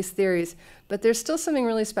have all these theories. But there's still something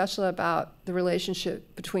really special about the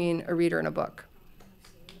relationship between a reader and a book.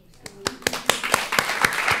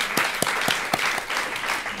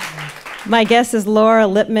 My guest is Laura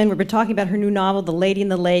Lippman. We've been talking about her new novel, The Lady in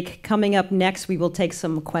the Lake. Coming up next, we will take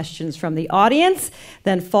some questions from the audience,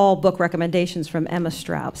 then fall book recommendations from Emma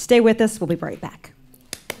Straub. Stay with us. We'll be right back.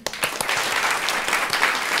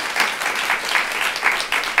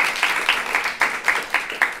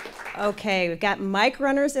 Okay, we've got mic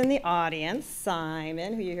runners in the audience.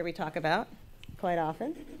 Simon, who you hear me talk about quite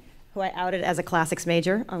often, who I outed as a classics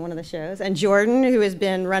major on one of the shows, and Jordan, who has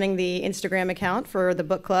been running the Instagram account for the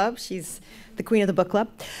book club. She's the queen of the book club.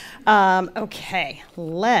 Okay,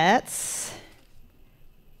 let's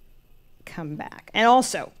come back. And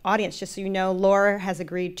also, audience, just so you know, Laura has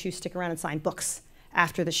agreed to stick around and sign books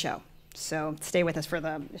after the show. So stay with us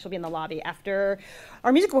she'll be in the lobby after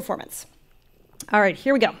our musical performance. All right,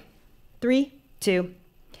 here we go. 3, 2.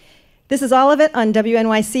 This is all of it on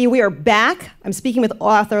WNYC. We are back. I'm speaking with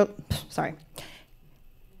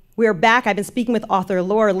We are back. I've been speaking with author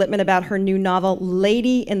Laura Lippman about her new novel,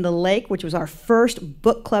 Lady in the Lake, which was our first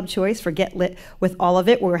book club choice for Get Lit with All of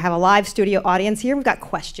It. We have a live studio audience here. We've got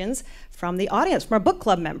questions from the audience, from our book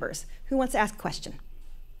club members. Who wants to ask a question?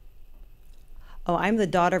 Oh, I'm the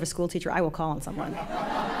daughter of a school teacher. I will call on someone.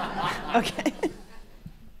 Okay.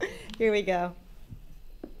 Here we go.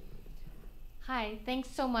 Hi, thanks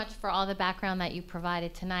so much for all the background that you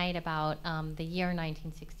provided tonight about the year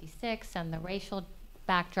 1966 and the racial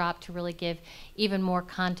backdrop to really give even more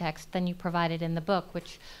context than you provided in the book,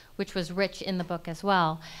 which was rich in the book as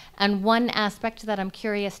well. And one aspect that I'm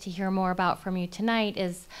curious to hear more about from you tonight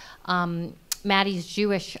is Maddie's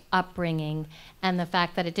Jewish upbringing and the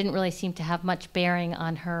fact that it didn't really seem to have much bearing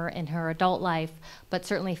on her in her adult life, but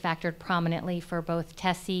certainly factored prominently for both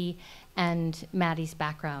Tessie and Maddie's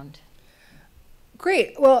background.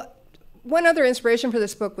 Great. Well, one other inspiration for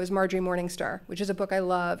this book was Marjorie Morningstar, which is a book I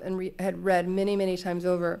love and had read many, many times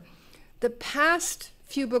over. The past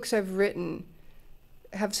few books I've written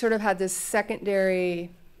have sort of had this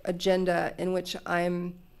secondary agenda in which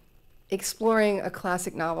I'm exploring a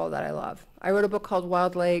classic novel that I love. I wrote a book called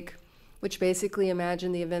Wild Lake, which basically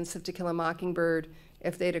imagined the events of To Kill a Mockingbird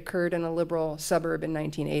if they'd occurred in a liberal suburb in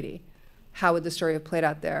 1980. How would the story have played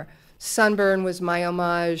out there? Sunburn was my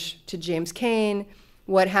homage to James Cain.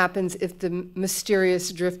 What happens if the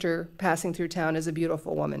mysterious drifter passing through town is a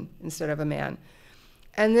beautiful woman instead of a man?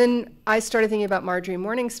 And then I started thinking about Marjorie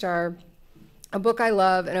Morningstar, a book I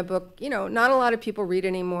love and a book, not a lot of people read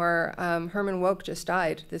anymore. Herman Wouk just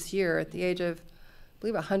died this year at the age of, I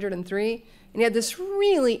believe, 103. And he had this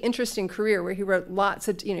really interesting career where he wrote lots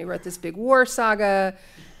of, he wrote this big war saga.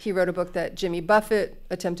 He wrote a book that Jimmy Buffett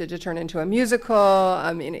attempted to turn into a musical.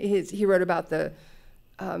 I mean, he wrote about the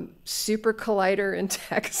super collider in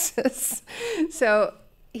Texas. So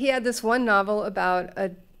he had this one novel about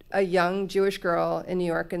a young Jewish girl in New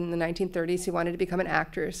York in the 1930s who wanted to become an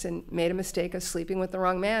actress and made a mistake of sleeping with the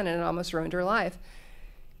wrong man, and it almost ruined her life.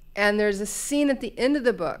 And there's a scene at the end of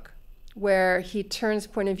the book where he turns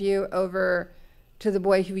point of view over to the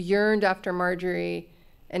boy who yearned after Marjorie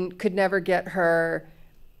and could never get her.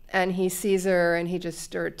 And he sees her and he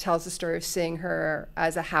just tells the story of seeing her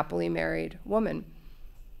as a happily married woman.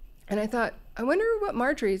 And I thought, I wonder what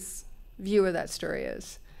Marjorie's view of that story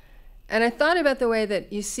is. And I thought about the way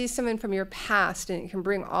that you see someone from your past and it can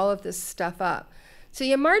bring all of this stuff up. So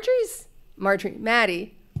yeah,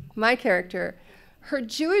 Maddie, my character, her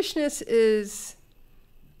Jewishness is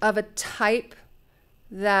of a type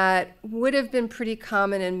that would have been pretty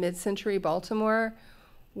common in mid-century Baltimore,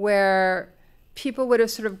 where people would have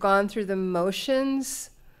sort of gone through the motions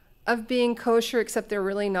of being kosher, except they're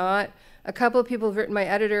really not. A couple of people have written my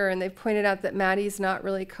editor, and they've pointed out that Maddie's not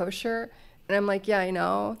really kosher. And I'm like, yeah, I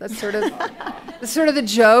know. That's sort of the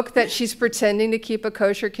joke that she's pretending to keep a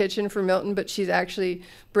kosher kitchen for Milton, but she's actually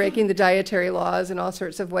breaking the dietary laws in all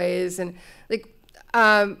sorts of ways. And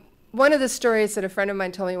one of the stories that a friend of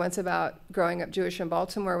mine told me once about growing up Jewish in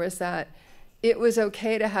Baltimore was that it was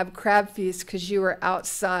okay to have crab feasts because you were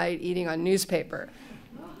outside eating on newspaper.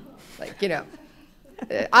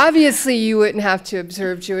 Obviously you wouldn't have to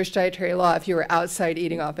observe Jewish dietary law if you were outside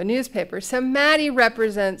eating off a newspaper. So Maddie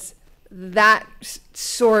represents that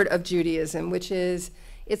sort of Judaism, which is,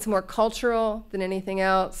 it's more cultural than anything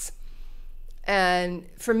else. And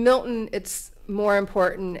for Milton, it's more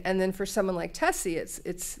important. And then for someone like Tessie,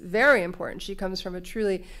 it's very important. She comes from a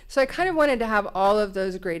truly, so I kind of wanted to have all of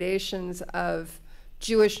those gradations of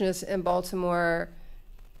Jewishness in Baltimore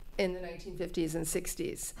in the 1950s and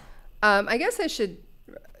 60s. I guess I should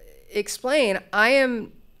explain, I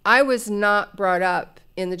was not brought up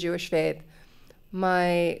in the Jewish faith.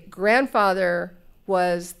 My grandfather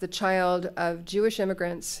was the child of Jewish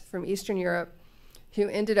immigrants from Eastern Europe who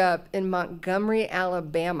ended up in Montgomery,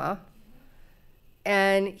 Alabama,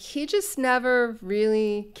 And he just never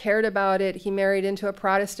really cared about it. He married into a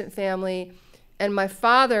Protestant family. And my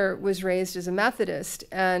father was raised as a Methodist.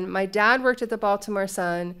 And my dad worked at the Baltimore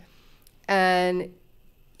Sun. And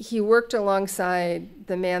he worked alongside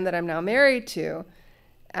the man that I'm now married to.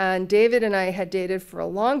 And David and I had dated for a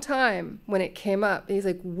long time when it came up. He's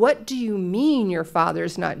like, "What do you mean your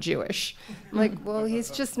father's not Jewish?" I'm like, "Well, he's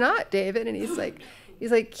just not, David." And he's like,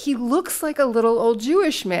 "He looks like a little old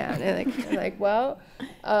Jewish man." And I'm like, "Well,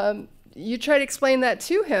 you try to explain that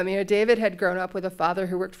to him." You know, David had grown up with a father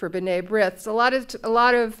who worked for B'nai B'rith. So a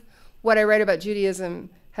lot of what I write about Judaism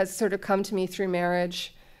has sort of come to me through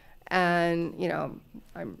marriage. And, you know,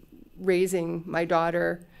 I'm raising my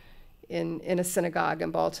daughter in a synagogue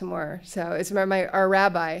in Baltimore. So it's our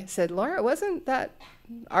rabbi said, "Laura, wasn't that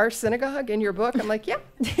our synagogue in your book?" I'm like, "Yeah."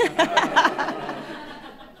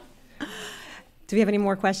 Do we have any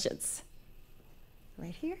more questions?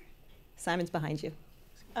 Right here. Simon's behind you.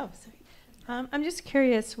 Oh, sorry. I'm just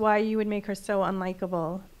curious why you would make her so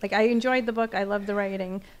unlikable. Like, I enjoyed the book, I loved the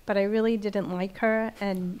writing, but I really didn't like her.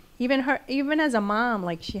 And even as a mom,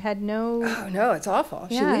 like, she had no... Oh, no, it's awful.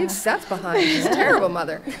 Yeah. She leaves Seth behind. She's a terrible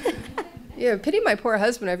mother. Yeah, pity my poor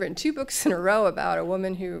husband. I've written 2 books in a row about a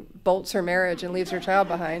woman who bolts her marriage and leaves her child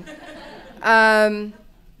behind.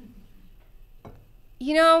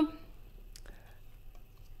 You know,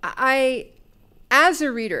 as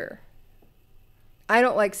a reader, I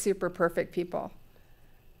don't like super perfect people.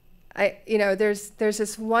 There's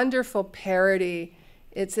this wonderful parody.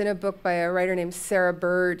 It's in a book by a writer named Sarah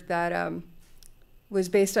Bird that was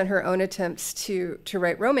based on her own attempts to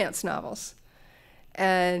write romance novels.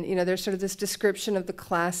 And, you know, there's sort of this description of the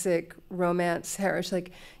classic romance hero. She's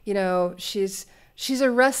like, you know, she's a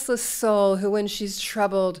restless soul who, when she's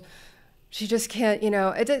troubled, she just can't, you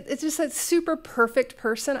know, it's just that super perfect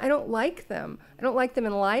person. I don't like them. I don't like them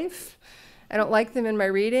in life. I don't like them in my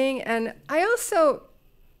reading. And I also,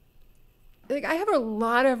 like, I have a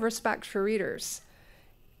lot of respect for readers.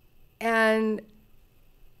 And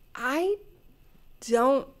I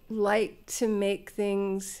don't like to make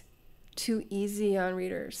things too easy on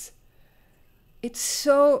readers. It's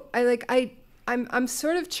so, I'm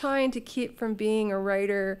sort of trying to keep from being a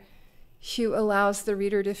writer who allows the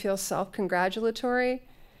reader to feel self-congratulatory.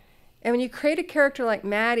 And when you create a character like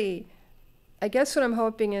Maddie, I guess what I'm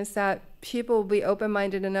hoping is that people will be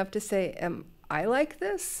open-minded enough to say, am I like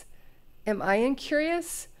this? Am I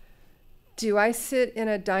incurious? Do I sit in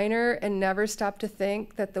a diner and never stop to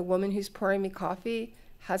think that the woman who's pouring me coffee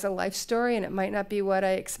has a life story and it might not be what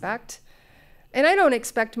I expect? And I don't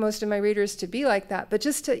expect most of my readers to be like that, but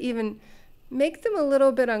just to even make them a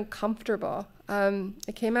little bit uncomfortable. I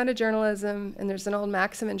came out of journalism, and there's an old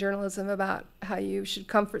maxim in journalism about how you should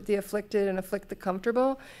comfort the afflicted and afflict the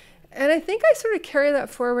comfortable. And I think I sort of carry that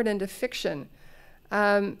forward into fiction.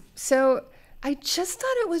 So I just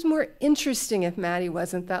thought it was more interesting if Maddie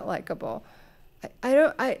wasn't that likable.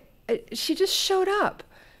 She just showed up.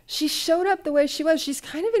 She showed up the way she was. She's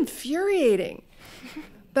kind of infuriating,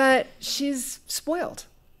 but she's spoiled.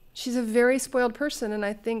 She's a very spoiled person, and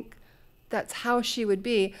I think that's how she would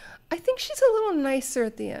be. I think she's a little nicer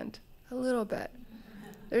at the end, a little bit.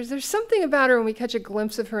 There's something about her when we catch a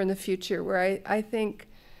glimpse of her in the future where I think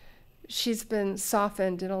she's been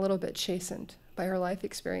softened and a little bit chastened by her life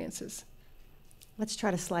experiences. Let's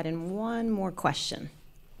try to slide in one more question.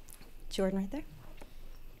 Jordan, right there.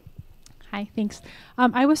 Hi, thanks.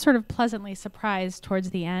 I was sort of pleasantly surprised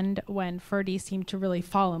towards the end when Ferdy seemed to really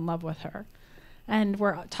fall in love with her. And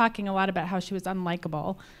we're talking a lot about how she was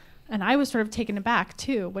unlikable. And I was sort of taken aback,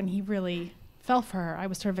 too, when he really fell for her. I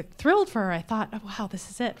was sort of thrilled for her. I thought, oh, wow, this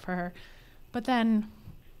is it for her. But then,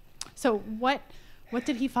 so what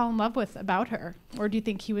did he fall in love with about her? Or do you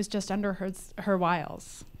think he was just under her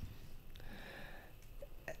wiles?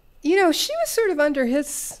 You know, she was sort of under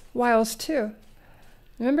his wiles, too.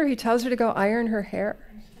 Remember, he tells her to go iron her hair,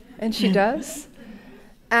 and she does.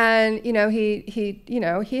 And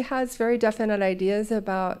he has very definite ideas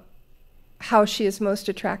about how she is most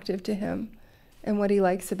attractive to him, and what he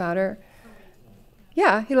likes about her.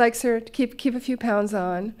 Yeah, he likes her to keep a few pounds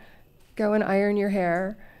on, go and iron your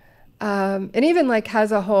hair, and even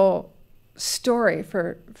has a whole story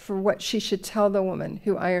for what she should tell the woman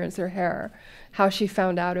who irons her hair, how she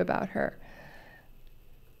found out about her.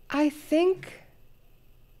 I think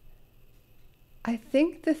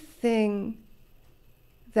the thing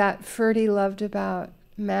that Ferdy loved about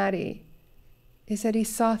Maddie is that he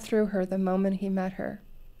saw through her the moment he met her.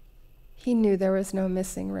 He knew there was no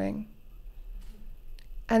missing ring.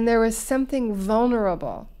 And there was something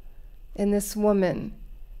vulnerable in this woman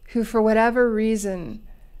who, for whatever reason,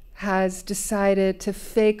 has decided to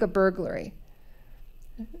fake a burglary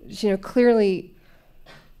clearly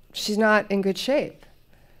she's not in good shape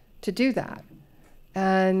to do that.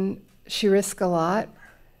 And she risks a lot.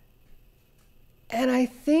 And I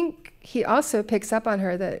think he also picks up on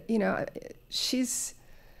her that,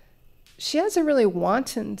 she has a really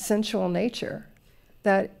wanton, sensual nature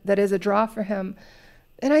that is a draw for him.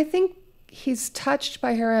 And I think he's touched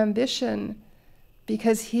by her ambition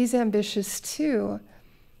because he's ambitious too.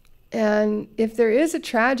 And if there is a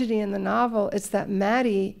tragedy in the novel, it's that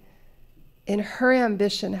Maddie, in her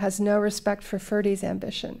ambition, has no respect for Ferdy's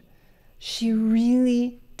ambition. She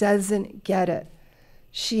really doesn't get it.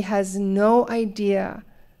 She has no idea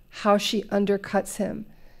how she undercuts him.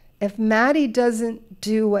 If Maddie doesn't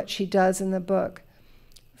do what she does in the book,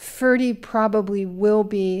 Ferdy probably will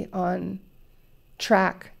be on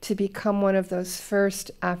track to become one of those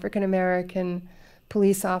first African-American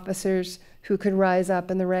police officers who could rise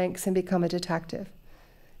up in the ranks and become a detective.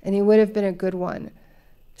 And he would have been a good one.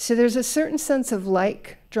 So there's a certain sense of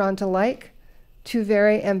like, drawn to like, two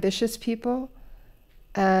very ambitious people.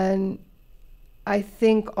 And I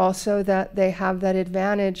think also that they have that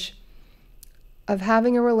advantage of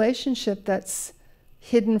having a relationship that's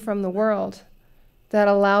hidden from the world, that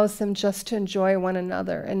allows them just to enjoy one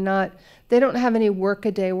another and they don't have any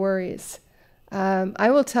workaday worries. I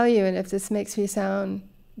will tell you, and if this makes me sound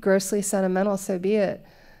grossly sentimental, so be it,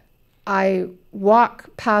 I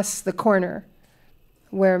walk past the corner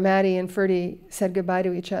where Maddie and Ferdy said goodbye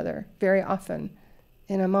to each other very often,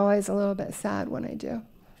 and I'm always a little bit sad when I do.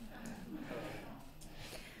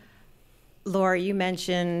 Laura, you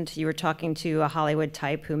mentioned you were talking to a Hollywood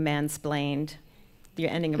type who mansplained the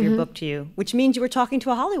ending of your book to you, which means you were talking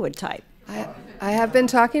to a Hollywood type. I have been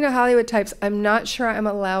talking to Hollywood types. I'm not sure I'm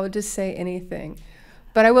allowed to say anything.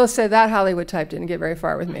 But I will say that Hollywood type didn't get very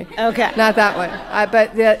far with me. Okay. Not that one.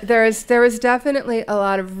 But there is definitely a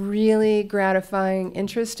lot of really gratifying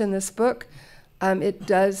interest in this book. It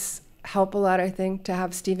does help a lot, I think, to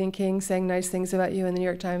have Stephen King saying nice things about you in the New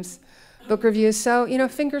York Times book reviews. So,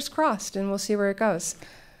 fingers crossed, and we'll see where it goes.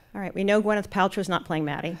 All right, we know Gwyneth Paltrow's not playing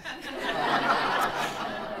Maddie.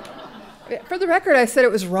 For the record, I said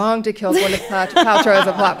it was wrong to kill Gwyneth Paltrow as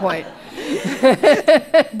a plot point.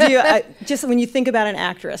 Just when you think about an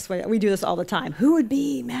actress, we do this all the time. Who would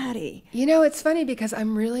be Maddie? It's funny because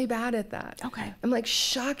I'm really bad at that. Okay. I'm like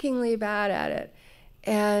shockingly bad at it.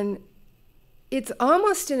 And it's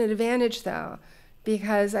almost an advantage though,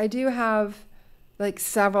 because I do have like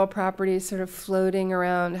several properties sort of floating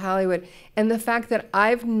around Hollywood. And the fact that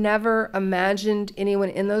I've never imagined anyone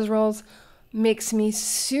in those roles makes me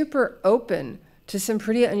super open to some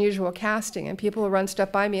pretty unusual casting, and people will run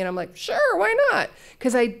stuff by me and I'm like, sure, why not?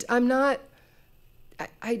 Because I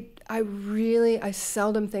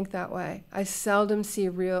seldom think that way. I seldom see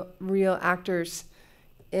real actors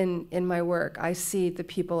in my work. I see the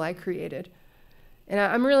people I created. And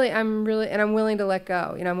I'm willing to let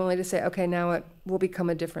go. I'm willing to say, okay, now it will become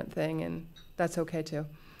a different thing, and that's okay too.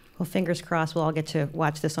 Well, fingers crossed we'll all get to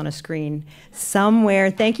watch this on a screen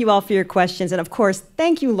somewhere. Thank you all for your questions. And of course,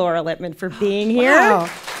 thank you, Laura Lippman, for being here. Wow.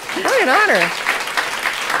 What an honor.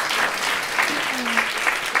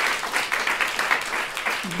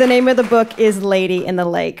 The name of the book is Lady in the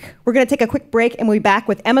Lake. We're going to take a quick break and we'll be back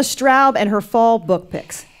with Emma Straub and her fall book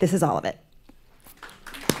picks. This is all of it.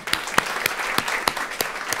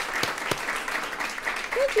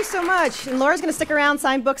 Thank you so much. And Laura's going to stick around,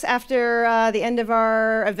 sign books after the end of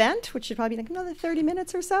our event, which should probably be like another 30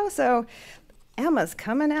 minutes or so. So Emma's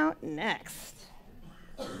coming out next.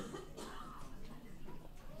 All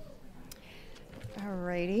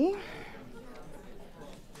righty.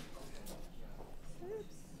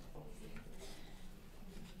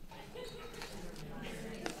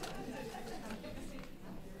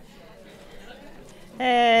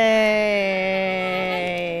 Hey.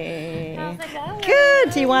 How's it going?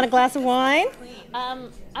 Good. Do you want a glass of wine? I'm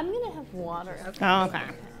gonna have water. Okay. Oh, okay.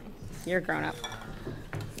 You're a grown up.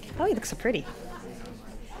 Oh, you look so pretty.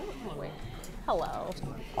 Hello.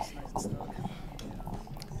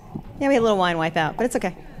 Yeah, we had a little wine wipe out, but it's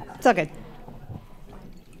okay. It's all good.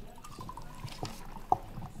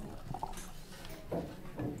 I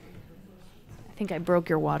think I broke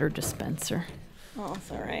your water dispenser. Oh, it's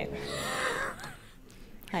all right.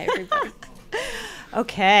 Hi, everybody.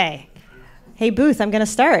 Okay. Hey, Booth, I'm going to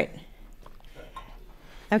start.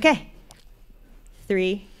 Okay.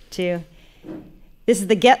 3, 2. This is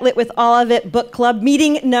the Get Lit with All of It book club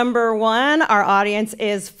meeting number 1. Our audience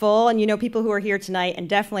is full, and you know people who are here tonight, and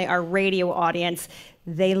definitely our radio audience,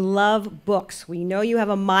 they love books. We know you have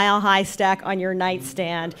a mile-high stack on your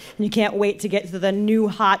nightstand, and you can't wait to get to the new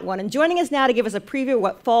hot one. And joining us now to give us a preview of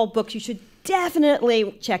what fall books you should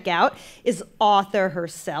definitely check out is author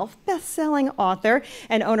herself, best-selling author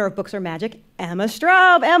and owner of Books Are Magic, Emma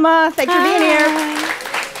Straub. Emma, thanks for being here.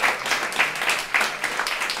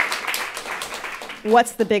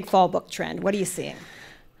 What's the big fall book trend? What are you seeing?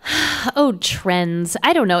 Oh, trends.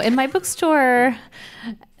 I don't know. In my bookstore,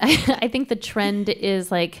 I think the trend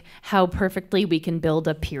is like how perfectly we can build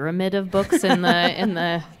a pyramid of books on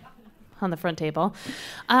the front table.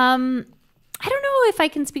 I don't know if I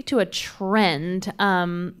can speak to a trend,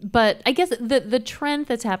 but I guess the trend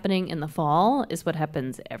that's happening in the fall is what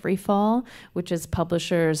happens every fall, which is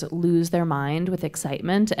publishers lose their mind with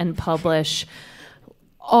excitement and publish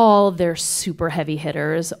all their super heavy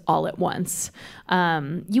hitters all at once.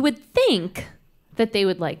 You would think that they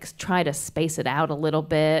would like try to space it out a little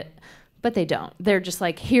bit, but they don't. They're just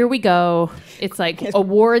like, here we go. It's like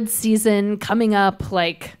awards season coming up,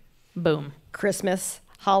 like boom. Christmas,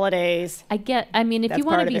 holidays. I mean, if you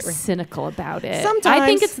want to be cynical about it, sometimes I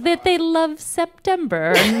think it's that they love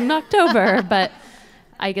September and October, but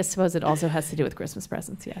I suppose it also has to do with Christmas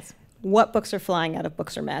presents, yes. What books are flying out of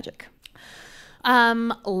Books Are Magic?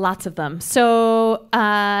 Lots of them. So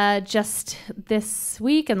just this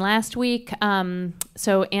week and last week,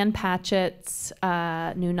 so Anne Patchett's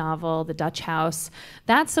new novel, The Dutch House,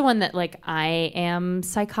 that's the one that like I am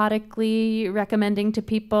psychotically recommending to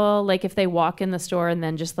people. Like if they walk in the store and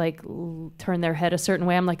then just like turn their head a certain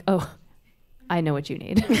way, I'm like, oh, I know what you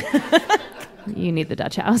need. You need The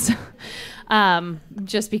Dutch House.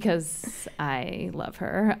 Just because I love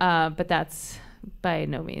her. But that's by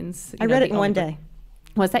no means. I read it in one day.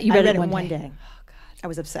 Was that you read it in one day? Oh God, I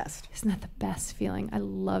was obsessed. Isn't that the best feeling? I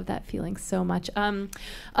love that feeling so much.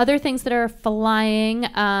 Other things that are flying.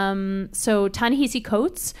 So Ta-Nehisi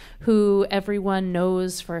Coates, who everyone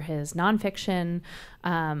knows for his nonfiction,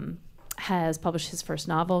 has published his first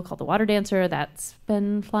novel called The Water Dancer. That's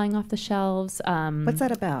been flying off the shelves. What's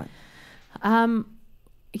that about?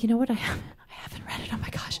 You know what? I haven't read it. Oh my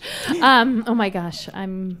gosh. Oh my gosh.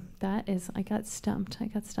 I got stumped. I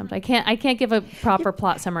can't give a proper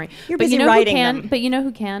plot summary. You're busy writing them. But you know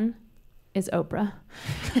who can? Is Oprah.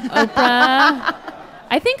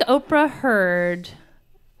 I think Oprah heard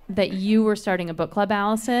that you were starting a book club,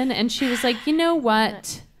 Alison, and she was like, you know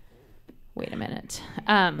what? Wait a minute.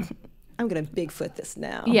 I'm gonna Bigfoot this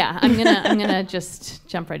now. Yeah, I'm gonna just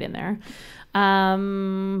jump right in there.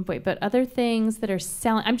 But other things that are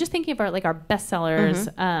selling, I'm just thinking about like our bestsellers,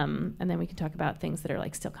 and then we can talk about things that are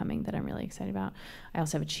like still coming that I'm really excited about. I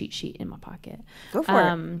also have a cheat sheet in my pocket. Go for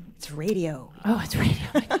it. It's radio. Oh, it's radio.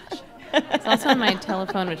 Oh my gosh. It's also on my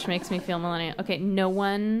telephone, which makes me feel millennial. Okay, no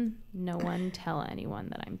one tell anyone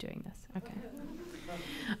that I'm doing this. Okay.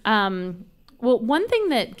 Well, one thing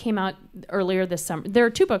that came out earlier this summer, there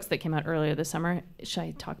are two books that came out earlier this summer. Should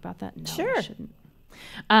I talk about that? No, sure. I shouldn't.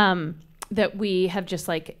 That we have just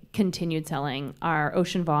like continued selling are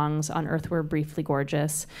Ocean Vuong's On Earth We're Briefly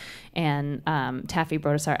Gorgeous and Taffy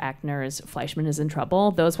Brodesser-Akner's Fleischman is in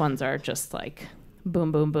Trouble. Those ones are just like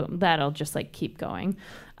boom, boom, boom. That'll just like keep going.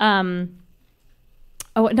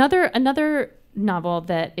 Another novel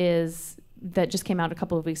that just came out a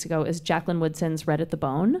couple of weeks ago is Jacqueline Woodson's Red at the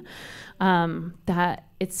Bone. That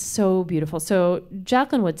it's so beautiful. So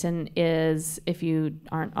Jacqueline Woodson is, if you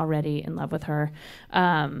aren't already in love with her,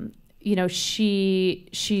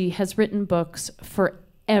 she has written books for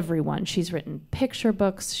everyone. She's written picture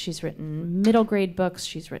books, she's written middle grade books,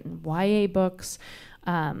 she's written YA books,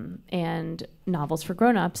 and novels for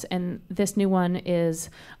grown-ups. And this new one is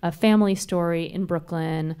a family story in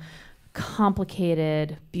Brooklyn,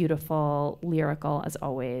 complicated, beautiful, lyrical as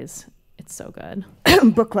always. It's so good.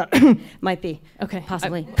 Book club. Might be. Okay.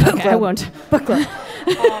 Possibly. I won't. Book club.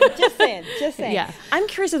 Just saying. Yeah. I'm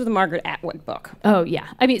curious about the Margaret Atwood book. Oh, yeah.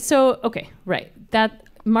 I mean, so, okay, right. That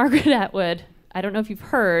Margaret Atwood, I don't know if you've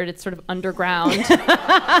heard, it's sort of underground.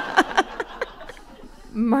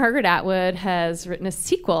 Margaret Atwood has written a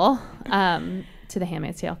sequel to The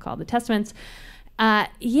Handmaid's Tale called The Testaments. I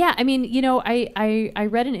mean, I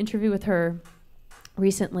read an interview with her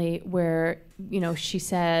recently where she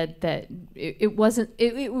said that it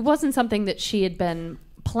wasn't something that she had been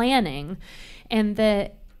planning, and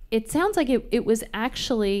that it sounds like it was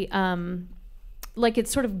actually like it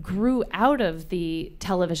sort of grew out of the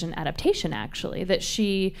television adaptation, actually,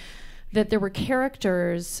 that there were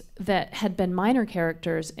characters that had been minor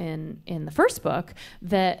characters in the first book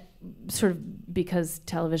that sort of, because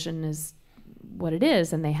television is what it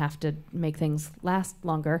is and they have to make things last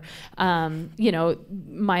longer,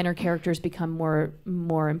 minor characters become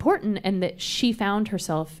more important, and that she found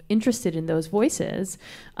herself interested in those voices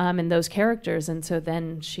and those characters, and so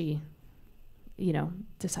then she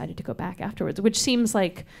decided to go back afterwards, which seems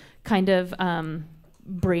like kind of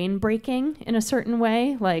brain breaking in a certain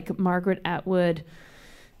way. Like Margaret Atwood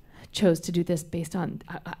chose to do this based on,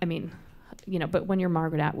 but when you're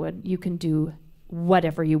Margaret Atwood, you can do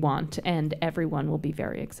whatever you want and everyone will be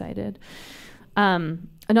very excited.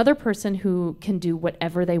 Another person who can do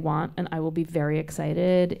whatever they want and I will be very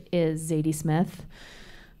excited is Zadie Smith.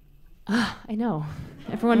 I know,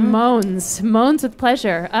 everyone moans with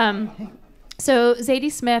pleasure. So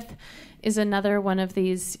Zadie Smith is another one of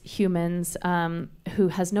these humans who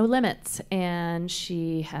has no limits, and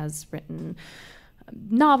she has written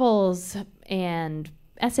novels and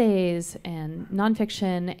essays and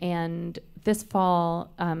nonfiction, and this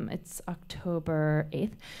fall, it's October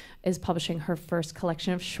 8th, is publishing her first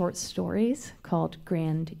collection of short stories called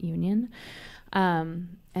Grand Union.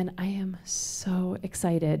 And I am so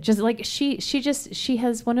excited. Just like she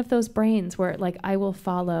has one of those brains where like I will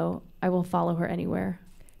follow her anywhere.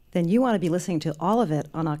 Then you want to be listening to all of it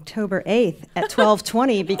on October 8th at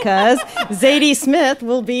 12:20 because Zadie Smith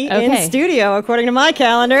will be in studio according to my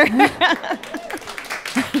calendar.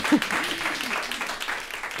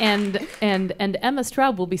 And Emma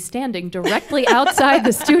Straub will be standing directly outside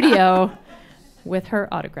the studio with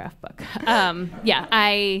her autograph book.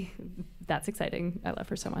 That's exciting. I love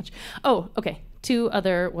her so much. Oh, okay. 2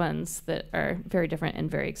 other ones that are very different and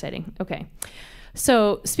very exciting. Okay.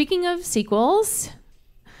 So speaking of sequels,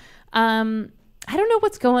 I don't know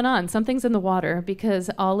what's going on. Something's in the water because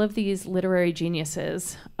all of these literary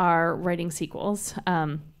geniuses are writing sequels.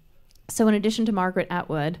 So in addition to Margaret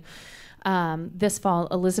Atwood, this fall,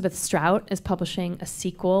 Elizabeth Strout is publishing a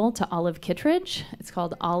sequel to Olive Kittredge. It's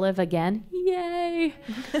called Olive Again. Yay!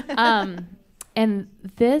 And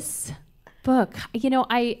this book,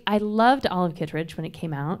 I loved Olive Kittredge when it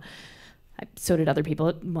came out. So did other people.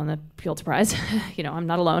 It won the Pulitzer Prize. I'm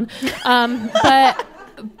not alone.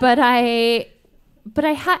 But I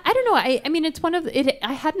don't know. I mean, it's one of it.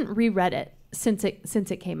 I hadn't reread it since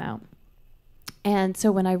it came out, and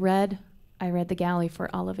so when I read The Galley for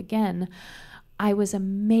Olive Again, I was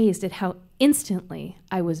amazed at how instantly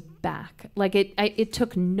I was back. Like it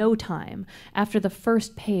took no time. After the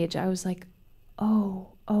first page, I was like, oh,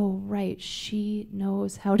 right, she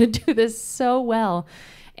knows how to do this so well,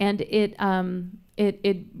 and it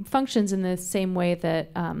functions in the same way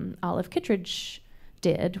that Olive Kittredge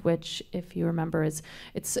did, which, if you remember, is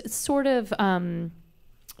it's sort of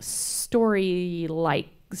story-like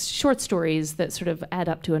short stories that sort of add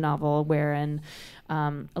up to a novel, wherein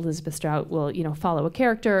Elizabeth Strout will follow a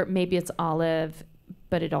character. Maybe it's Olive,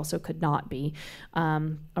 but it also could not be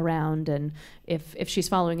around. And if she's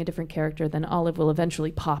following a different character, then Olive will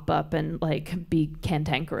eventually pop up and like be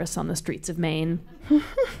cantankerous on the streets of Maine,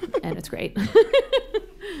 and it's great.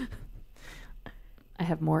 I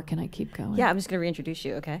have more. Can I keep going? Yeah, I'm just going to reintroduce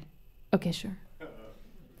you, okay? Okay, sure.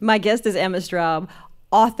 My guest is Emma Straub,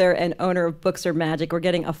 author and owner of Books Are Magic. We're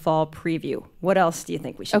getting a fall preview. What else do you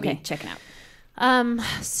think we should be checking out?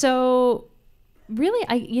 So really,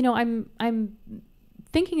 I'm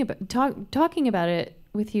thinking about talking about it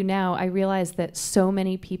with you now. I realize that so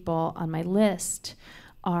many people on my list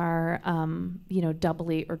are,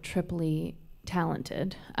 doubly or triply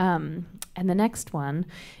talented. And the next one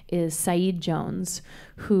is Saeed Jones,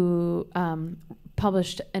 who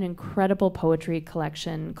published an incredible poetry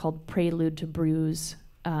collection called Prelude to Bruise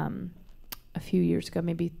a few years ago,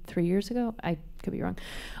 maybe 3 years ago. I could be wrong.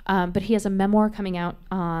 But he has a memoir coming out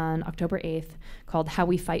on October 8th called How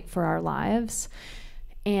We Fight for Our Lives.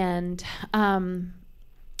 And when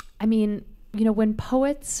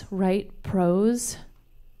poets write prose,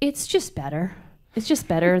 it's just better. It's just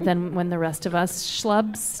better than when the rest of us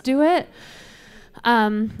schlubs do it.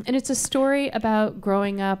 And it's a story about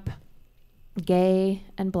growing up gay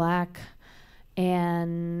and black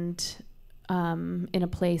and in a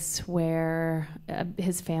place where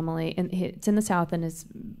his family, and it's in the South, and his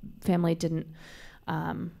family didn't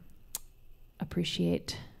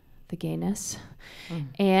appreciate the gayness.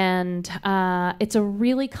 And it's a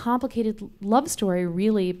really complicated love story,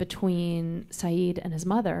 really, between Saeed and his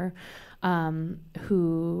mother,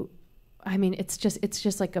 who,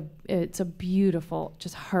 it's a beautiful,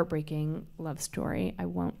 just heartbreaking love story. I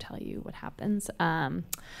won't tell you what happens.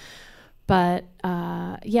 But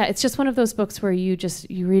it's just one of those books where you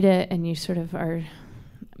read it and you sort of are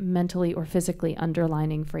mentally or physically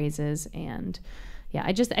underlining phrases. And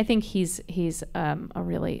I think he's a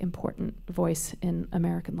really important voice in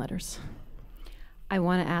American letters. I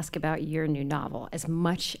want to ask about your new novel, as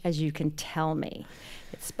much as you can tell me.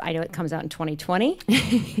 I know it comes out in 2020,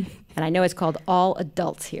 and I know it's called All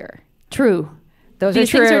Adults Here. True. These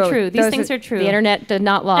things are true. These things are true. The internet did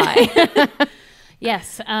not lie.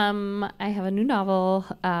 Yes, I have a new novel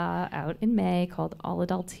out in May called All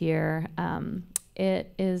Adults Here.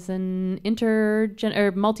 It is an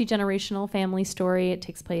multi-generational family story. It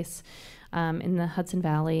takes place in the Hudson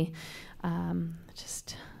Valley,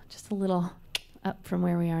 just a little up from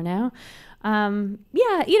where we are now.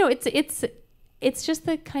 Yeah, you know, it's just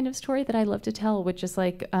the kind of story that I love to tell, which is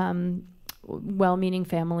like well-meaning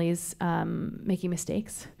families making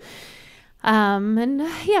mistakes. And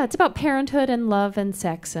yeah, it's about parenthood and love and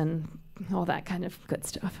sex and all that kind of good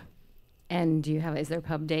stuff. And is there a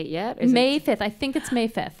pub date yet? May 5th. I think it's May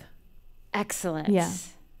 5th. Excellent. Yeah.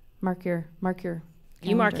 Mark your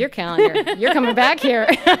You mark your calendar. You're coming back here.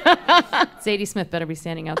 Zadie Smith better be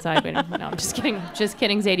standing outside waiting. No, I'm just kidding. Just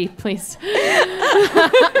kidding, Zadie, please.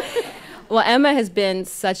 Well, Emma has been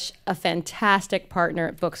such a fantastic partner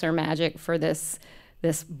at Books Are Magic for this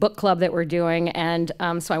book club that we're doing. And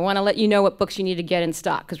so I want to let you know what books you need to get in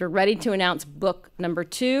stock, because we're ready to announce book number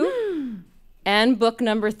 2 and book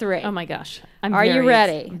number 3. Oh my gosh. Are you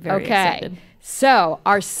ready? Very okay. excited. So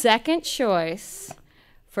our second choice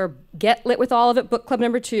for Get Lit with All of It book club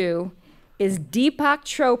number 2 is Deepak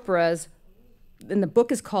Chopra's, and the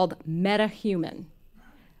book is called Meta-Human.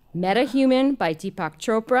 Meta-Human by Deepak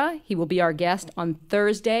Chopra. He will be our guest on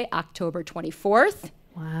Thursday, October 24th.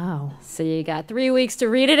 Wow. So you got 3 weeks to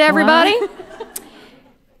read it, everybody.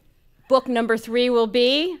 Book number 3 will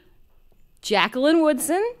be Jacqueline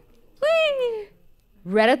Woodson. Whee!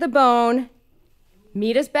 Red at the Bone.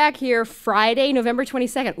 Meet us back here Friday, November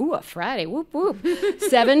 22nd. Ooh, a Friday. Whoop, whoop.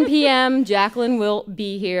 7 p.m. Jacqueline will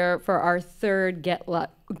be here for our third Get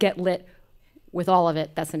Lit with All of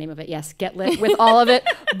It. That's the name of it. Yes, Get Lit with All of It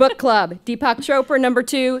book club. Deepak Chopra, number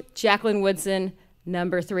 2. Jacqueline Woodson,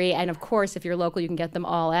 number 3. And of course, if you're local, you can get them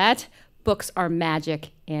all at Books Are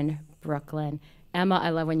Magic in Brooklyn. Emma,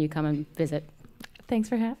 I love when you come and visit. Thanks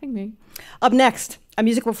for having me. Up next, a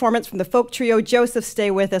music performance from the folk trio Joseph. Stay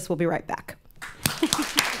with us. We'll be right back.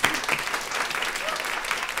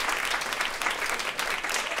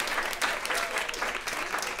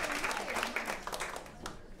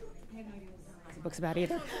 The book's about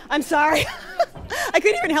either. I'm sorry. I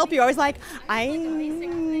couldn't even help you. I was like,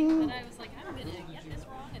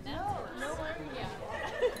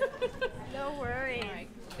 No worries.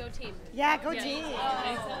 Go team. Yeah, go team.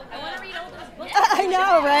 I want to read all those books. I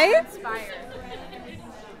know, right? Inspired.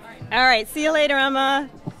 All right, see you later, Emma.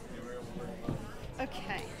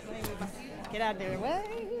 Okay, let me move this. Get out of their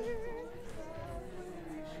way.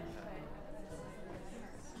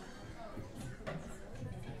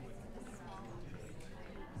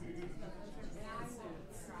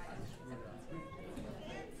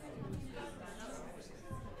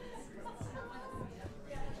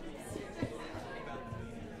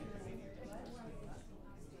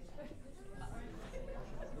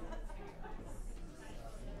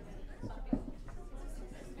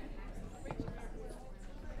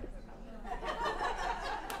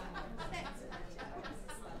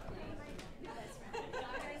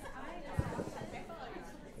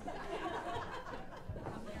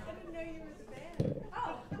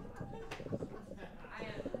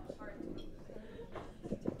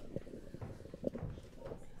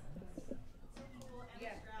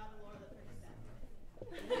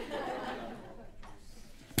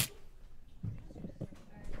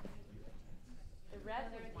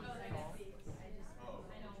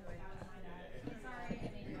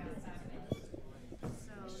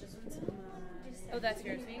 Oh, that's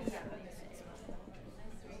yours.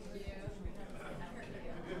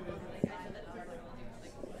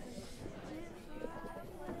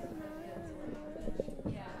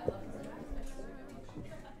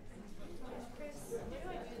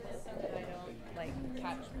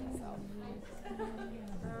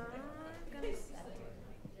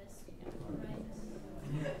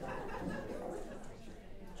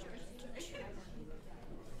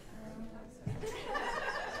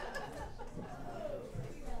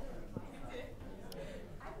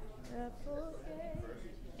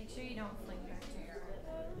 Make sure you don't fling back to your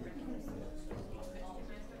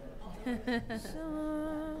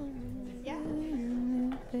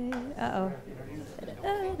Uh-oh.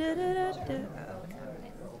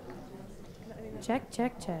 Check,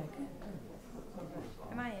 check, check.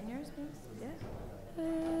 Am I in yours, please? Yeah.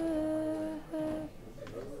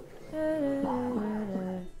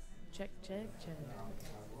 Check, check, check.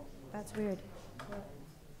 That's weird. I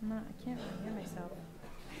can't really hear myself.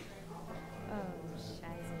 Oh,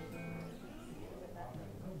 scheiße.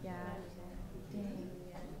 Yeah.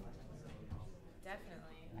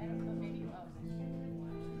 Definitely. I don't know, maybe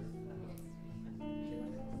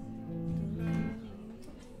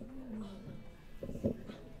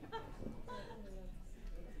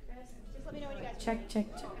Check, check,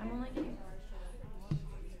 check. I'm only kidding.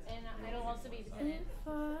 And it'll also be dependent. It's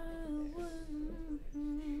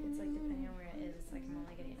like depending on where it is. It's like I'm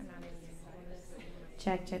only getting. I'm not even getting all of this.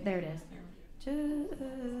 Check, check. There it is.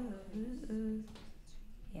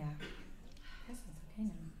 Yeah. I guess it's okay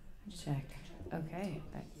now. Check. Okay.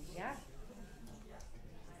 Yeah.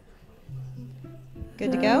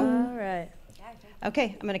 Good to go? All right.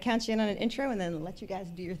 Okay, I'm going to count you in on an intro and then let you guys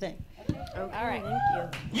do your thing. Okay. All right.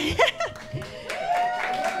 Thank you.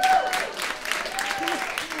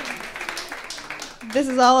 This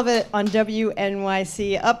is all of it on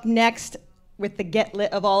WNYC. Up next with the Get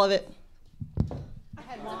Lit of all of it. I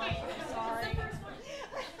had wine. Sorry.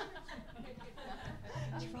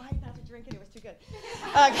 Tried not to drink it. It was too good.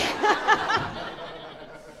 Okay.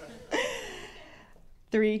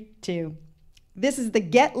 3, 2. This is the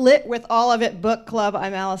Get Lit with All of It book club.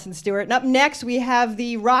 I'm Alison Stewart. And up next, we have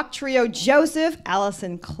the rock trio Joseph,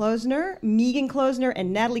 Allison Klosner, Megan Klosner,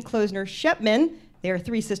 and Natalie Klosner-Shepman. They are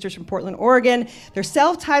 3 sisters from Portland, Oregon. They're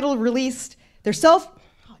self-released. They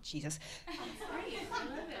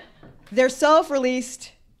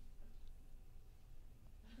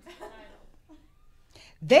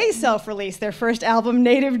self-released their first album,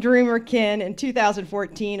 Native Dreamer Kin, in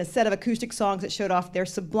 2014, a set of acoustic songs that showed off their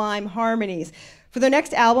sublime harmonies. For their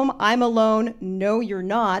next album, I'm Alone, No You're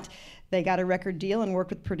Not, they got a record deal and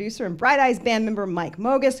worked with producer and Bright Eyes band member Mike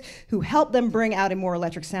Mogus, who helped them bring out a more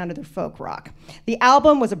electric sound to their folk rock. The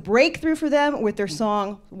album was a breakthrough for them with their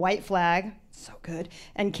song White Flag, so good,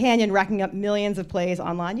 and Canyon racking up millions of plays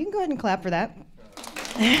online. You can go ahead and clap for that.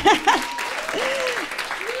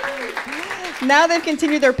 Now they've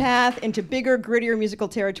continued their path into bigger, grittier musical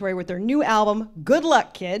territory with their new album, Good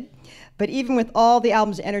Luck Kid. But even with all the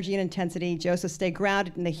album's energy and intensity, Joseph stayed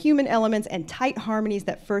grounded in the human elements and tight harmonies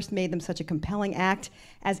that first made them such a compelling act.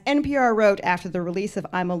 As NPR wrote after the release of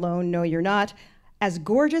I'm Alone, No You're Not, as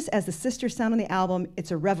gorgeous as the sisters sound on the album,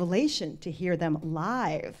 it's a revelation to hear them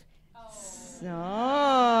live. So,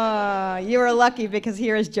 you are lucky because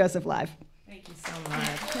here is Joseph live. Thank you so much.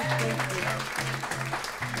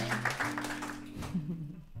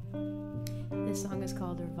 This song is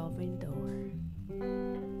called Revolving Door.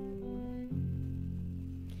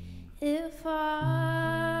 If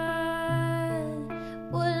I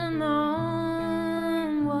would have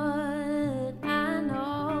known what I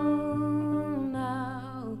know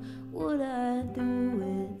now, would I do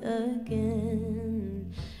it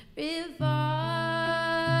again? Revive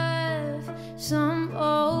some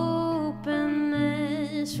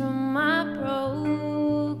openness from my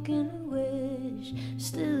broken wish.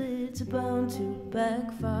 Still it's bound to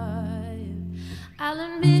backfire. I'll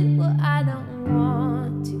admit what I don't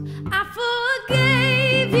want to. I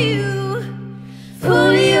forgave you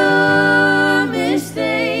for your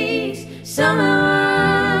mistakes. Somehow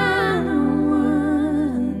I'm the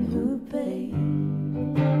one who paid.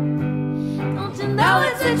 Don't you know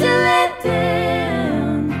it's such a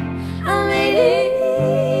letdown? I made it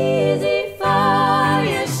easy for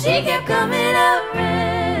you. She kept coming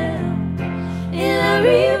around in a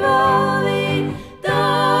revolving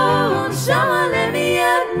door. Won't someone let me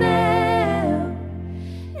out now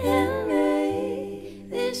and make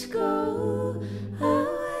this go away?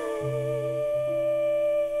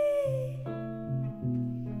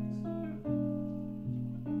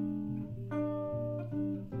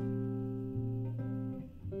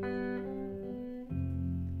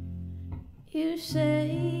 You say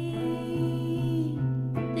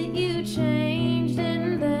that you changed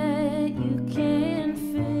and that you can't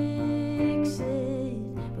fix it,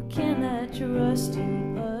 but can I trust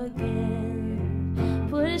you again?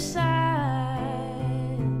 Put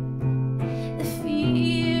aside the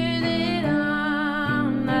fear that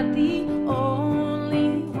I'm not the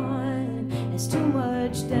only one. There's too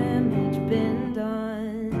much damage been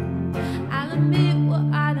done. I'll admit what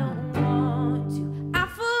I don't want to. I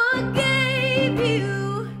forgave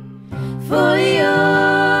you for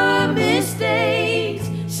your mistakes.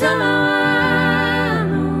 Somehow I'm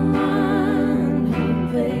the one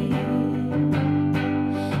who paid.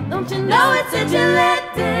 Don't you know it's such a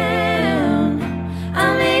letdown?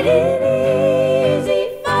 I made it easy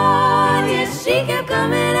for you. She kept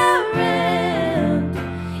coming around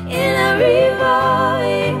in a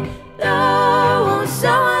revolving door. Won't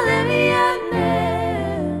someone let me out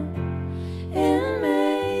now and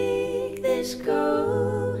make this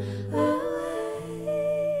go away? I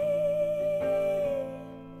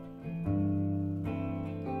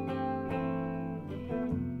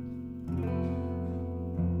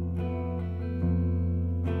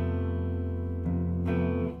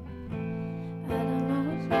don't know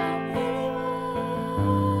what's right anymore.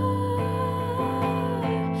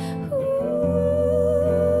 Ooh.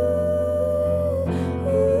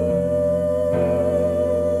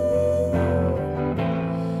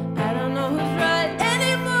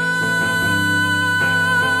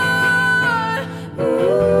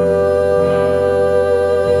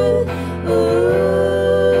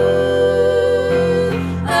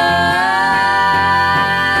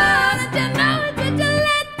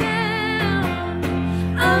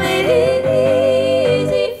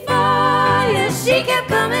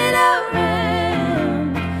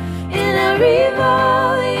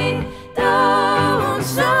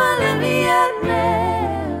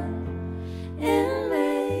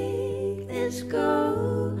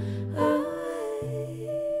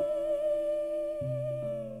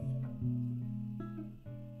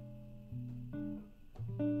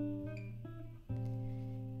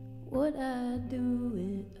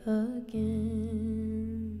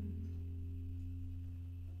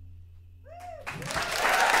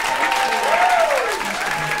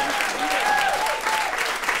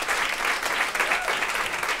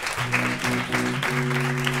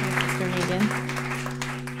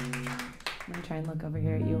 try and look over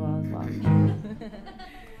here at you all as well.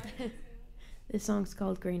 This song's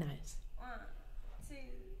called Green Eyes. 1, 2,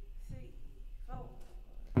 3,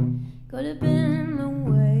 4. Could have been the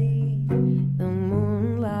way the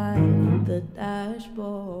moonlight, the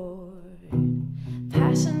dashboard,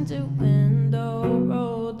 passenger window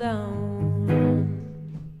rolled down.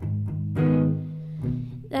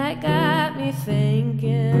 That got me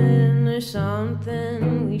thinking there's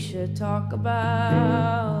something we should talk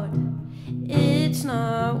about. It's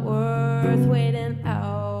not worth waiting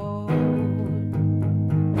out.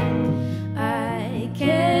 I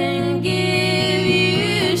can give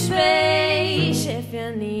you space if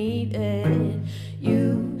you need it.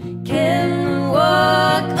 You can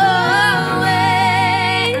walk away.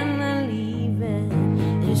 I'm not leaving.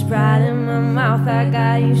 There's pride in my mouth I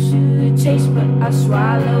got used to the taste, but I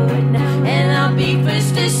swallow it now. And I'll be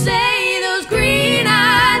first to say those green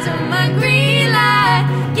eyes are my green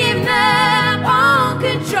light, giving up on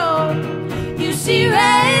control. You see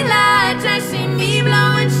red lights, I see me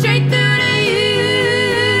blowing straight through to you.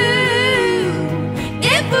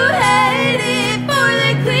 If we're headed for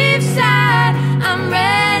the cliffside, I'm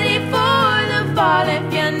ready for the fall.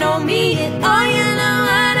 If you know me at all, you know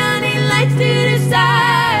I don't need lights to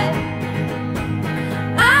decide.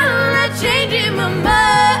 I'm not changing my mind.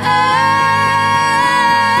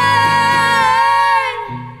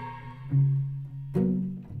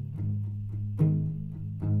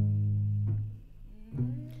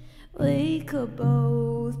 We could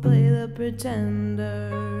both play the pretender,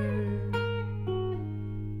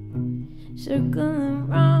 circling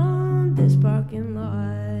around this parking lot.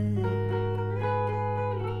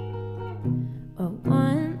 But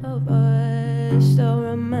one of us still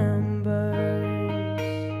remembers.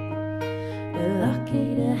 We're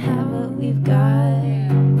lucky to have what we've got.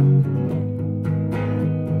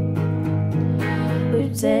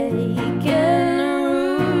 We've taken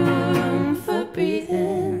room for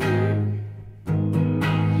breathing.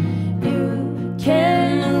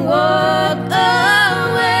 Can walk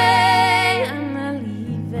away. I'm not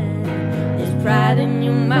leaving. There's pride in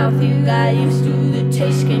your mouth. You got used to the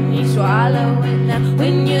taste. Can you swallow it now?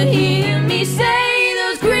 When you hear me say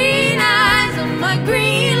those green eyes are my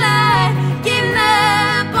green light, giving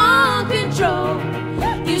up on control.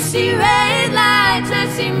 You see red lights, I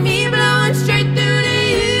see me blowing straight through to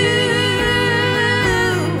you.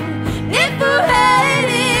 If we're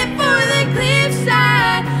headed for the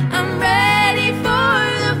cliffside, I'm ready for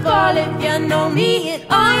the fall. If you know me at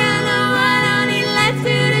all, you know I don't need lights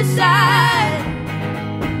to decide.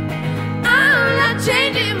 I'm not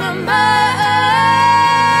changing my mind.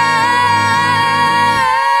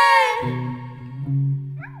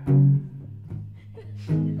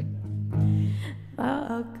 Thought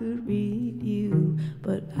I could read you,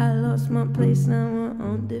 but I lost my place. Now we're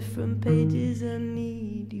on different pages. I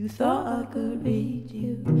need you. Thought I could read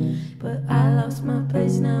you, but I lost my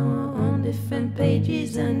place. Now we're on different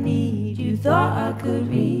pages. I need you. Thought I could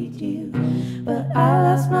read you, but I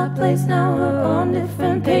lost my place. Now we're on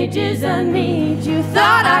different pages. I need you.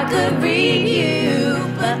 Thought I could read you,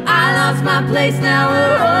 but I lost my place. Now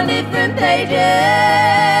we're on different pages.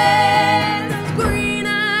 Green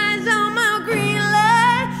eyes on my green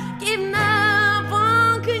light, giving up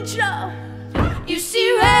on control. You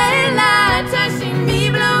see red lights, I see me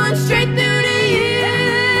blowing straight through to you.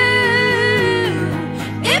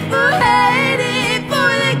 If we're headed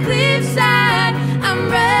for the cliffside, I'm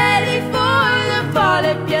ready for the fall.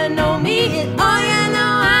 If you know me at all, you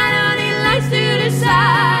know I don't need lights to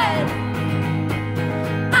decide.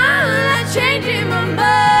 I'm not changing my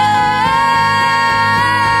mind.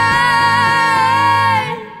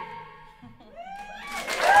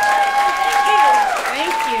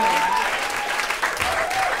 Thank you.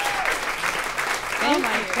 Oh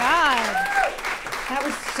my God. That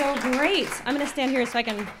was so great. I'm going to stand here so I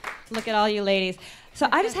can look at all you ladies. So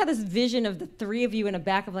I just had this vision of the three of you in the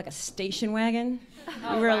back of like a station wagon.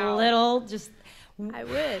 You were little, just... I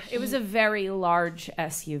wish. It was a very large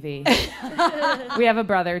SUV. We have a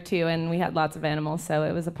brother too, and we had lots of animals, so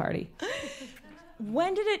it was a party.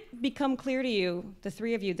 When did it become clear to you, the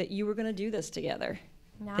three of you, that you were going to do this together?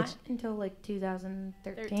 Not until like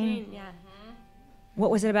 2013. Yeah.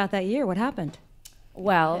 What was it about that year? What happened?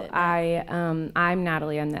 Well, I'm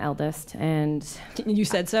Natalie. I'm the eldest, and You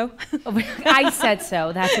said so? I said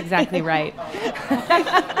so. That's exactly right.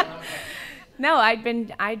 No, I'd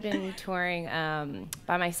been touring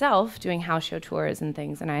by myself, doing house show tours and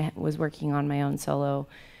things, and I was working on my own solo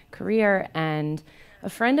career. And a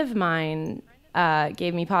friend of mine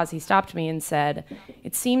gave me pause. He stopped me and said,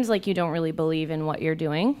 "It seems like you don't really believe in what you're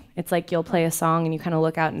doing. It's like you'll play a song and you kind of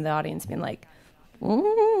look out in the audience being like,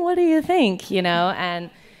 what do you think, you know? And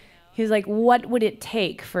he was like, what would it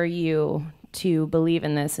take for you to believe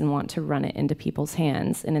in this and want to run it into people's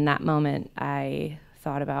hands? And in that moment, I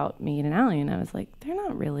thought about Megan and Allie, and I was like, they're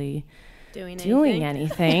not really doing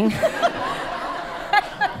anything.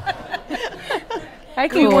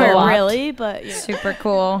 We weren't really, but super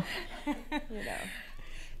cool.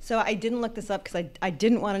 So I didn't look this up because I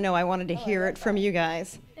didn't want to know. I wanted to hear it from you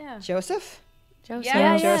guys. Yeah. Joseph?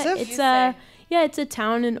 Yeah. Joseph? It's a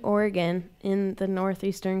town in Oregon, in the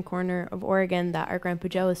northeastern corner of Oregon that our Grandpa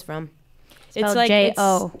Joe is from. It's like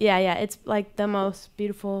J-O. It's like the most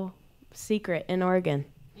beautiful secret in Oregon.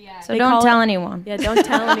 Yeah. So don't tell anyone. Yeah, don't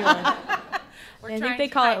tell anyone. I think they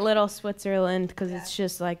call it Little Switzerland because it's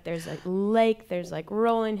just like there's like lake, there's like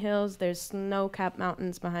rolling hills, there's snow-capped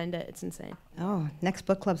mountains behind it. It's insane. Oh, next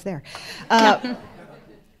book club's there.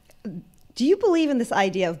 Do you believe in this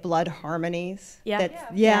idea of blood harmonies? Yeah,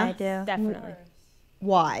 I do. Definitely.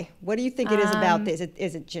 Why? What do you think it is about this?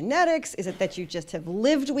 Is it genetics? Is it that you just have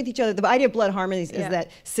lived with each other? The idea of blood harmonies is that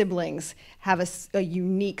siblings have a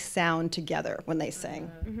unique sound together when they sing.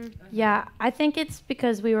 Mm-hmm. Yeah, I think it's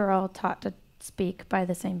because we were all taught to speak by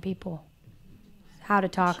the same people. How to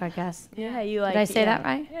talk, I guess. Yeah, Did I say that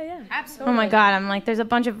right? Yeah, absolutely. Oh my God, I'm like, there's a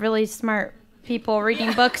bunch of really smart people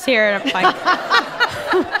reading books here, and I'm like...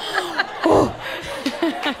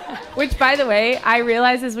 Which, by the way, I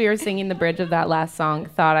realized as we were singing the bridge of that last song,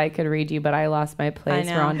 thought I could read you, but I lost my place.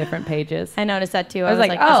 We're on different pages. I noticed that too. I was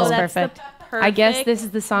like, oh, this is perfect. I guess this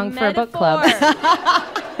is the song for a book club.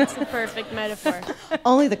 It's a perfect metaphor.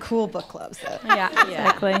 Only the cool book clubs, though. Yeah,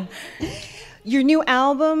 exactly. Your new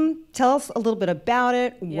album, tell us a little bit about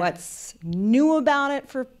it. What's new about it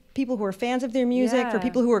for people who are fans of their music, for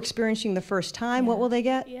people who are experiencing the first time? What will they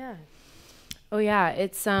get? Yeah. Oh yeah,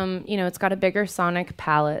 it's it's got a bigger sonic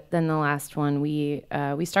palette than the last one. We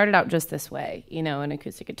started out just this way, an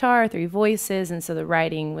acoustic guitar, 3 voices, and so the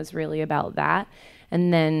writing was really about that.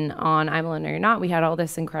 And then on I'm Alone or You're Not, we had all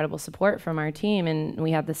this incredible support from our team, and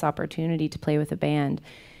we had this opportunity to play with a band.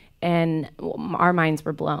 And our minds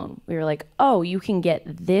were blown. We were like, oh, you can get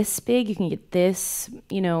this big, you can get this,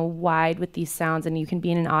 wide with these sounds, and you can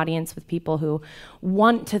be in an audience with people who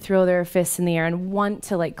want to throw their fists in the air and want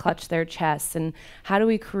to clutch their chests. And how do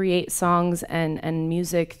we create songs and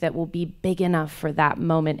music that will be big enough for that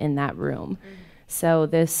moment in that room? Mm-hmm. So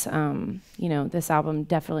this, this album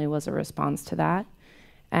definitely was a response to that.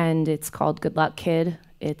 And it's called Good Luck Kid.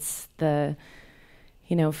 It's the...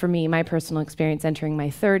 for me, my personal experience entering my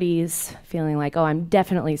 30s, feeling like, oh, I'm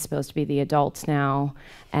definitely supposed to be the adult now,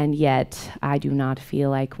 and yet I do not feel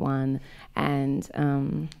like one, and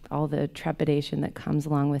all the trepidation that comes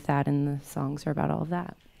along with that, and the songs are about all of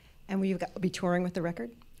that. And will you be touring with the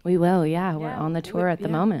record? We will, yeah. We're on the tour at the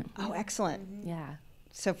moment. Oh, excellent. Mm-hmm. Yeah.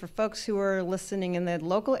 So for folks who are listening in the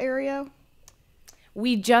local area?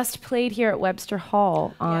 We just played here at Webster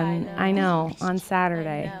Hall on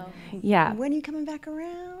Saturday. Yeah. When are you coming back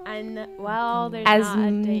around? There's as not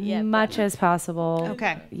a date yet, much as possible.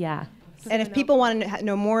 Okay. Yeah. And if people want to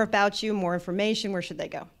know more about you, more information, where should they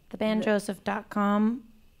go? Thebandjoseph.com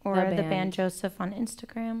or The Band Joseph on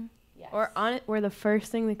Instagram. Yes. Or on it, we're the first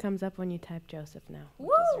thing that comes up when you type Joseph now. Woo!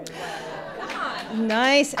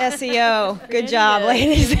 Nice SEO. Good job,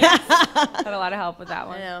 ladies. Had a lot of help with that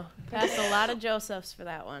one. I know. Passed a lot of Josephs for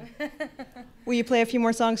that one. Will you play a few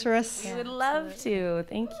more songs for us? We would love to.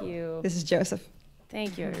 Thank you. This is Joseph.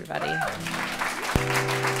 Thank you, everybody.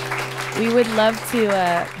 We would love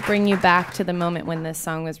to bring you back to the moment when this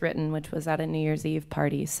song was written, which was at a New Year's Eve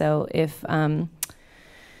party. So if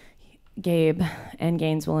Gabe and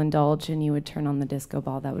Gaines will indulge and you would turn on the disco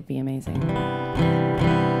ball, that would be amazing.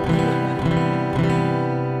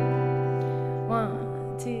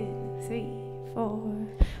 1, 2, 3, 4.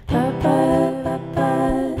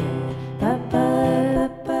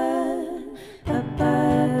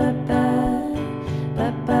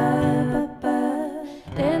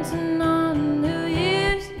 Dancing on New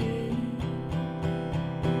Year's Eve,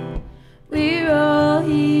 we're all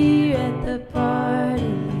here at the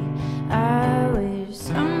party. I wish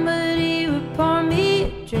somebody would pour me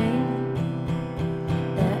a drink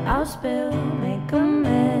that I'll spill, make a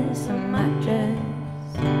mess of my dress.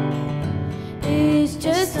 It's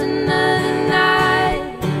just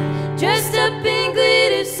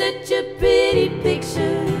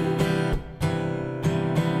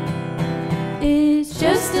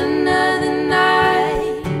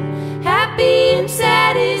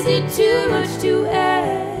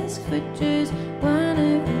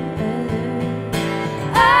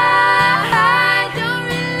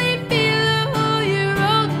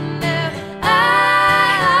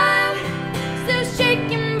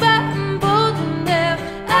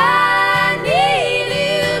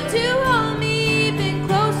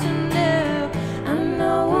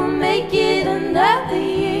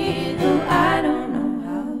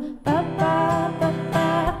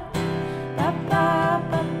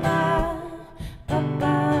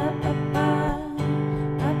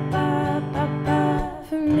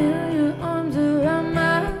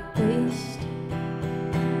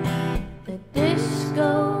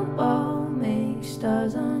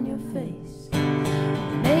face,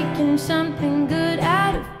 making something good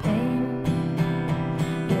out of pain.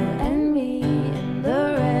 You and me and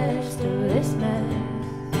the rest of this mess.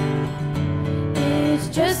 It's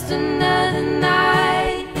just another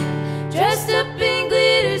night, dressed up in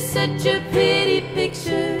glitter, such a pretty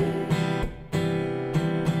picture.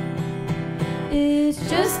 It's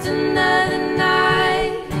just another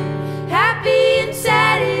night, happy and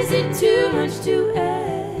sad. Is it too much to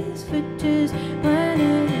ask for just one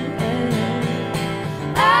of you?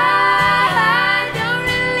 I don't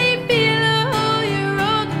really feel a whole year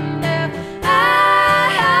older now.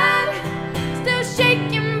 I'm still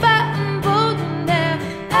shaking, but I'm bolder now.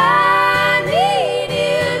 I need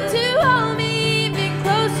you to hold me even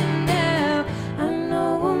closer now. I know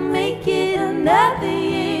we'll make it another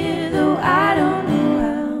year, though I don't know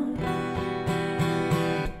how.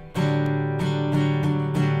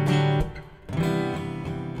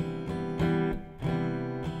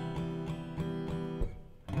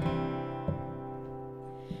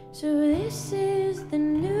 So this is the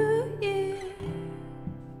new year,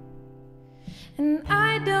 and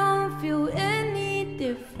I don't feel any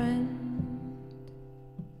different.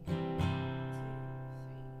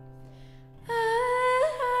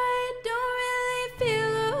 I don't really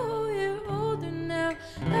feel a whole year older now.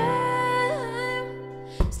 I'm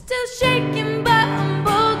still shaking, but I'm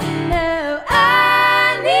bolder now.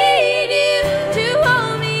 I need you to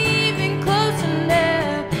hold me even closer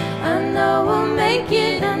now. I know we'll make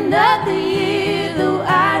it another year, though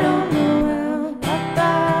I don't know how. Ba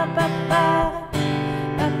ba ba ba,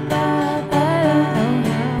 ba ba ba, I don't know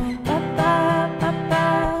how. Ba ba ba ba,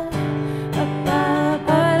 ba ba ba,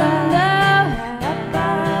 I don't know how. Ba ba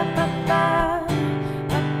ba ba,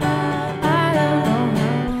 ba ba, I don't know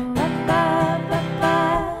how. Ba ba ba ba,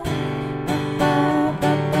 ba ba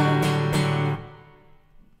ba ba.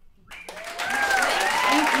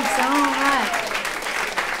 Thank you so much.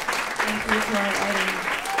 Thank you for our writing.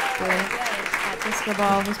 That disco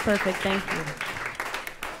ball was perfect. Thank you.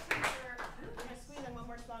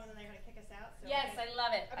 Yes, I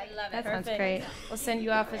love it. I love it. That sounds great. We'll send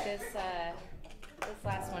you off with this this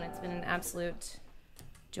last one. It's been an absolute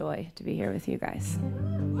joy to be here with you guys.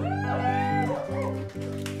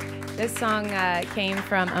 This song came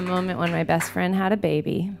from a moment when my best friend had a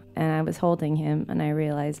baby, and I was holding him, and I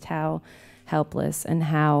realized how helpless and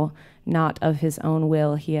how not of his own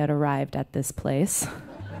will he had arrived at this place.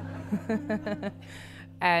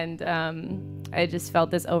 And I just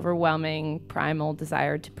felt this overwhelming primal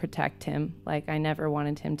desire to protect him. Like I never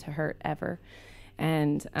wanted him to hurt ever.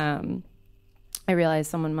 And I realized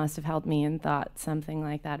someone must have held me and thought something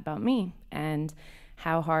like that about me, and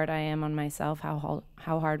how hard I am on myself, how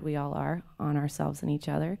hard we all are on ourselves and each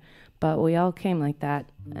other. But we all came like that.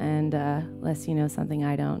 And unless you know something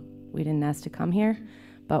I don't, we didn't ask to come here,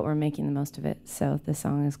 but we're making the most of it. So this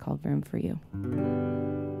song is called Room for You.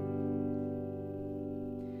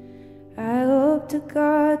 I hope to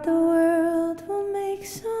God the world will make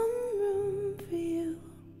some room for you.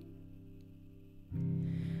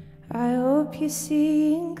 I hope you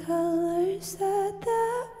see in colors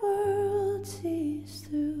that world sees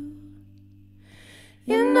through.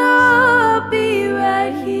 You know I'll be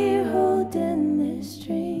right here holding this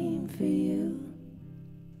dream for you.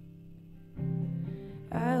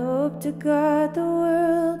 I hope to God the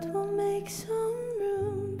world will make some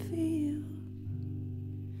room for you.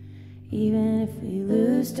 Even if we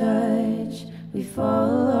lose touch, we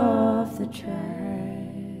fall off the tracks.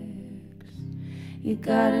 You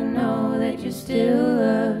gotta know that you're still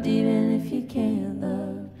loved, even if you can't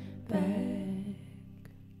love back.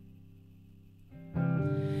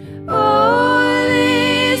 Oh,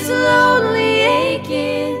 this lonely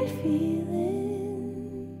aching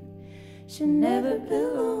feeling should never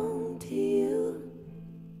belong to you,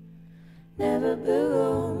 never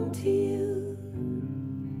belong to you.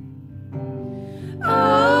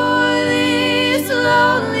 Oh, this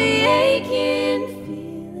lonely aching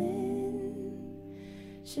feeling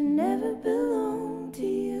should never belong to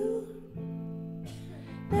you,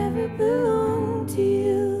 never belong to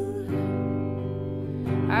you.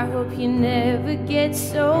 I hope you never get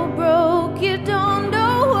so broke you don't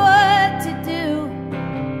know what to do.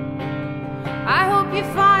 I hope you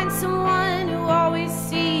find someone who always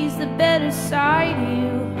sees the better side of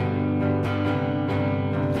you.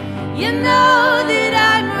 You know that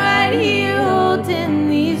I'm right here holding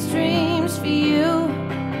these dreams for you.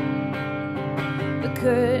 The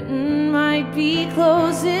curtain might be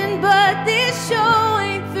closing, but this show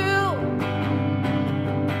ain't through.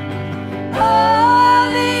 Oh,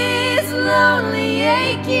 this lonely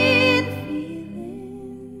aching feeling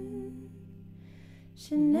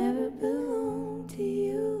should never belong to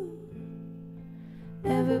you,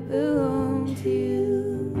 never belong to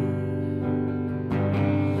you.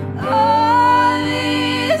 Oh,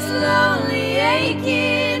 this lonely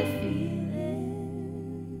aching feeling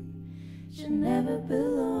should never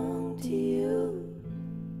belong to you,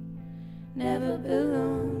 never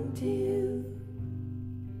belong to you.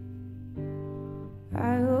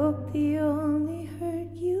 I hope the only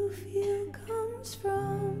hurt you feel comes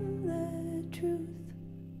from the truth.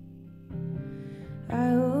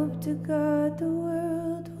 I hope to God the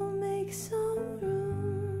world will make some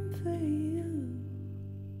room for you.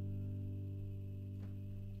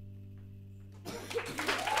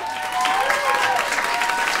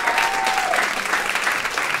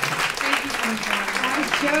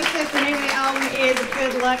 Joseph, the name of the album is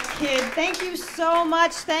Good Luck Kid. Thank you so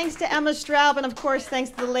much. Thanks to Emma Straub, and of course,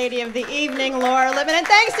 thanks to the lady of the evening, Laura Lippman. And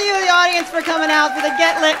thanks to you, the audience, for coming out for the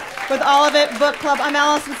Get Lit with All of It Book Club. I'm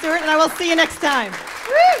Alison Stewart, and I will see you next time.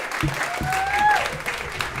 Woo!